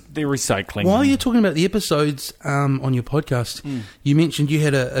they're recycling. While you're talking about the episodes on your podcast, you mentioned you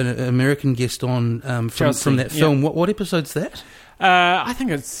had an American guest on from that film. What episode's that? I think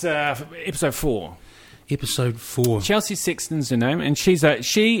it's episode 4. Episode 4. Chelsea Sexton's her name, and she is a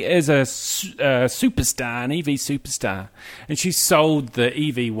superstar, an EV superstar, and she sold the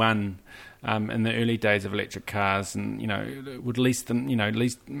EV1 in the early days of electric cars, and would lease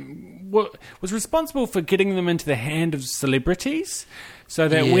them. Was responsible for getting them into the hand of celebrities, so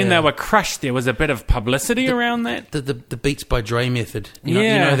that when they were crushed, there was a bit of publicity around that. The Beats by Dre method. You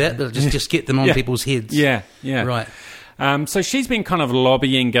know that? Just get them on people's heads. Yeah. Right. So she's been kind of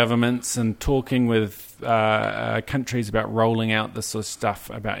lobbying governments and talking with countries about rolling out this sort of stuff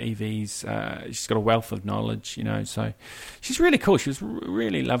about EVs. She's got a wealth of knowledge, so she's really cool. She was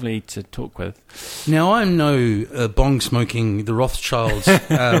really lovely to talk with. Now, I'm no bong-smoking, the Rothschilds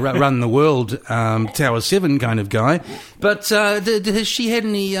run the world, Tower 7 kind of guy, but has she had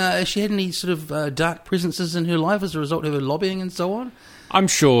any sort of dark presences in her life as a result of her lobbying and so on? I'm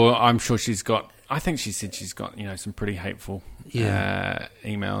sure she's got... I think she said she's got, some pretty hateful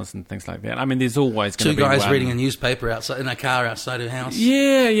emails and things like that. I mean, there's always going to be two guys one. reading a newspaper outside in a car outside her house.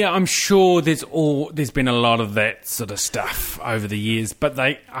 Yeah. I'm sure there's been a lot of that sort of stuff over the years, but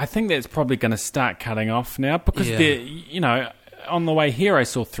I think that's probably going to start cutting off now because they're, on the way here, I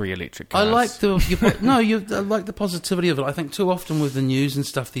saw 3 electric cars. I like I like the positivity of it. I think too often with the news and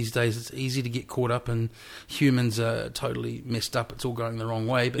stuff these days, it's easy to get caught up and humans are totally messed up. It's all going the wrong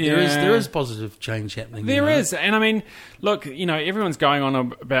way. But there is positive change happening. There is. And I mean, look, everyone's going on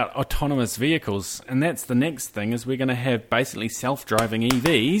about autonomous vehicles, and that's the next thing is we're going to have basically self-driving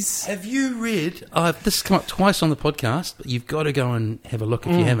EVs. Have you read... this has come up twice on the podcast, but you've got to go and have a look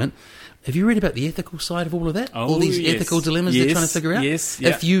if you haven't. Have you read about the ethical side of all of that? Oh, all these yes. ethical dilemmas they're trying to figure out? Yes.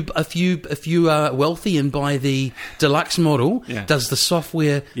 Yeah. If you are wealthy and buy the deluxe model, does the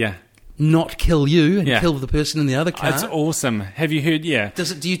software not kill you and kill the person in the other car? That's awesome. Have you heard? Yeah.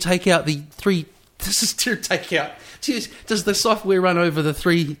 Do you take out the 3... This is to take out... Does the software run over the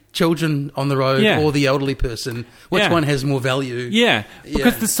 3 children on the road or the elderly person? Which one has more value? Yeah,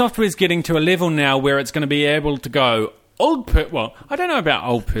 because the software's getting to a level now where it's going to be able to go... Well, I don't know about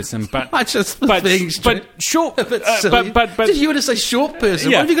old person, but I just was being short. But you want to say short person?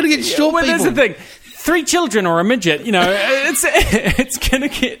 Yeah. What have you got to get short people? That's the thing. 3 children or a midget, it's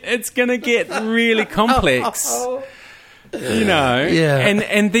gonna get really complex.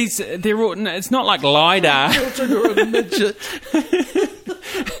 And they're all, it's not like LiDAR. Children or a midget.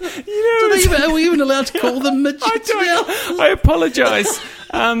 Are we even allowed to call them midgets now? I apologise.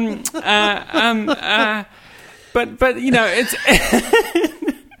 But it's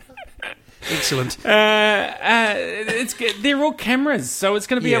excellent. They're all cameras, so it's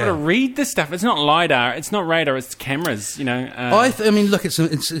going to be able to read this stuff. It's not LiDAR, it's not radar, it's cameras. I mean, look, it's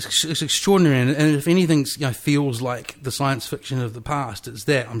extraordinary, and if anything, feels like the science fiction of the past, it's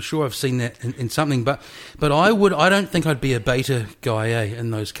that. I'm sure I've seen that in something, but I don't think I'd be a beta guy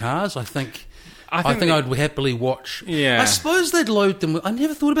in those cars. I think I'd happily watch. Yeah. I suppose they'd load them with... I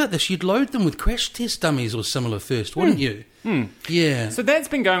never thought about this. You'd load them with crash test dummies or similar first, wouldn't you? Yeah. So that's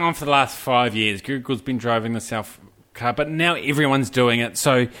been going on for the last 5 years. Google's been driving the self car, but now everyone's doing it.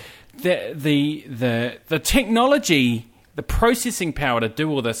 So the technology, the processing power to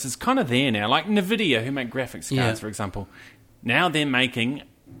do all this is kind of there now. Like NVIDIA, who make graphics cards, for example. Now they're making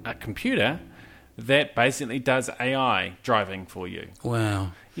a computer that basically does AI driving for you.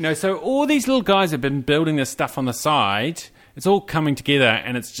 Wow. So all these little guys have been building this stuff on the side. It's all coming together,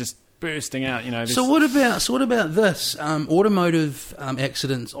 and it's just bursting out. So what about this? Automotive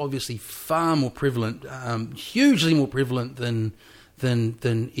accidents obviously far more prevalent, hugely more prevalent than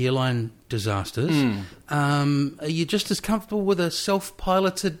airline disasters. Are you just as comfortable with a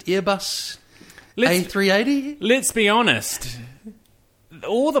self-piloted Airbus A380? Let's be honest.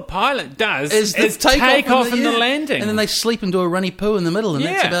 All the pilot does is take off and the landing. And then they sleep and do a runny poo in the middle, and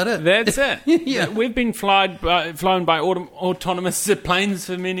that's about it. That's it. We've been flown by autonomous planes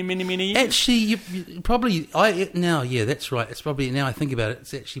for many, many, many years. Actually, that's right. It's probably, now I think about it,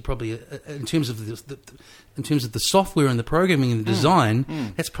 it's actually probably, in terms of the software and the programming and the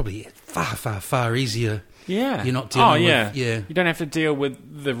design, that's probably far, far, far easier. Yeah. You're not dealing with... You don't have to deal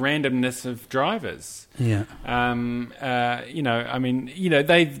with the randomness of drivers. Yeah.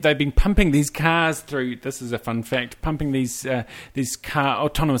 They've been pumping these cars through... This is a fun fact. Pumping these car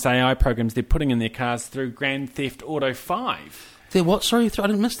autonomous AI programs they're putting in their cars through Grand Theft Auto 5. They're what? Sorry, I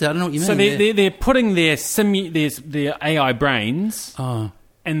didn't miss that. I don't know what you mean. So they're putting their AI brains...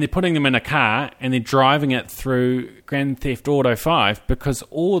 And they're putting them in a car and they're driving it through Grand Theft Auto 5 because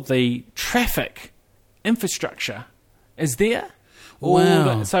all the traffic infrastructure is there.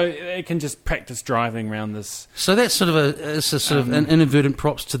 Wow. So it can just practice driving around this. So that's sort of an inadvertent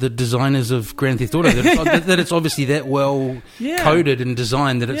props to the designers of Grand Theft Auto that it's obviously that well coded and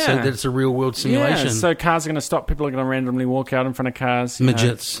designed that it's a real world simulation. Yeah. So cars are going to stop. People are going to randomly walk out in front of cars.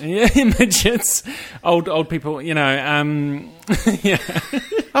 Midgets. Midgets. Old people. Yeah.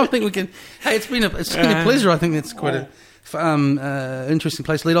 I think we can. Hey, it's been a pleasure. I think that's quite a interesting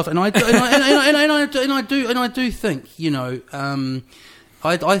place to lead off, and I do think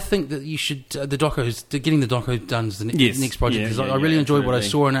I think that you should getting the doco done is the Yes. next project, because Yeah, I really enjoyed what I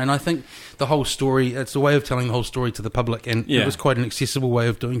absolutely. saw, and I think the whole story, it's a way of telling the whole story to the public, and Yeah. it was quite an accessible way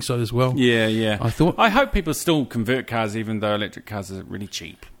of doing so as well. Yeah. I thought. I hope people still convert cars, even though electric cars are really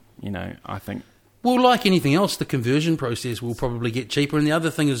cheap. I think. Well, like anything else, the conversion process will probably get cheaper. And the other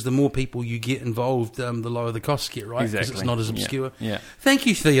thing is, the more people you get involved, the lower the costs get, right? Because Exactly. it's not as obscure. Yeah. Thank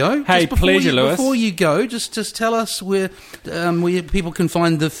you, Theo. Hey, pleasure, Lewis. Before you go, just tell us where people can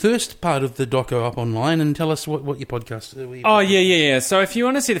find the first part of the doco up online, and tell us what your podcast is. Oh, yeah. So if you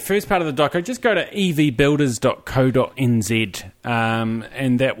want to see the first part of the doco, just go to evbuilders.co.nz,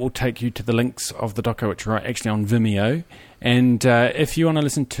 and that will take you to the links of the doco, which are actually on Vimeo. And if you want to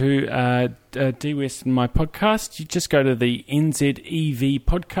listen to D West and my podcast, you just go to the NZEV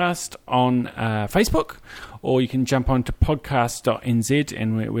podcast on Facebook, or you can jump on to podcast.nz,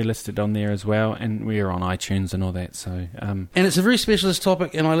 and we're listed on there as well, and we're on iTunes and all that. So, and it's a very specialist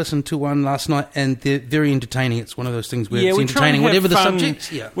topic, and I listened to one last night, and they're very entertaining. It's one of those things where it's entertaining, whatever the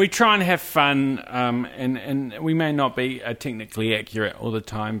subject. Yeah. We try and have fun, and we may not be technically accurate all the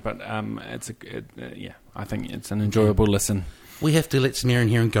time, but I think it's an enjoyable listen. We have to let Samir in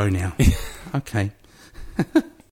here and go now. Okay.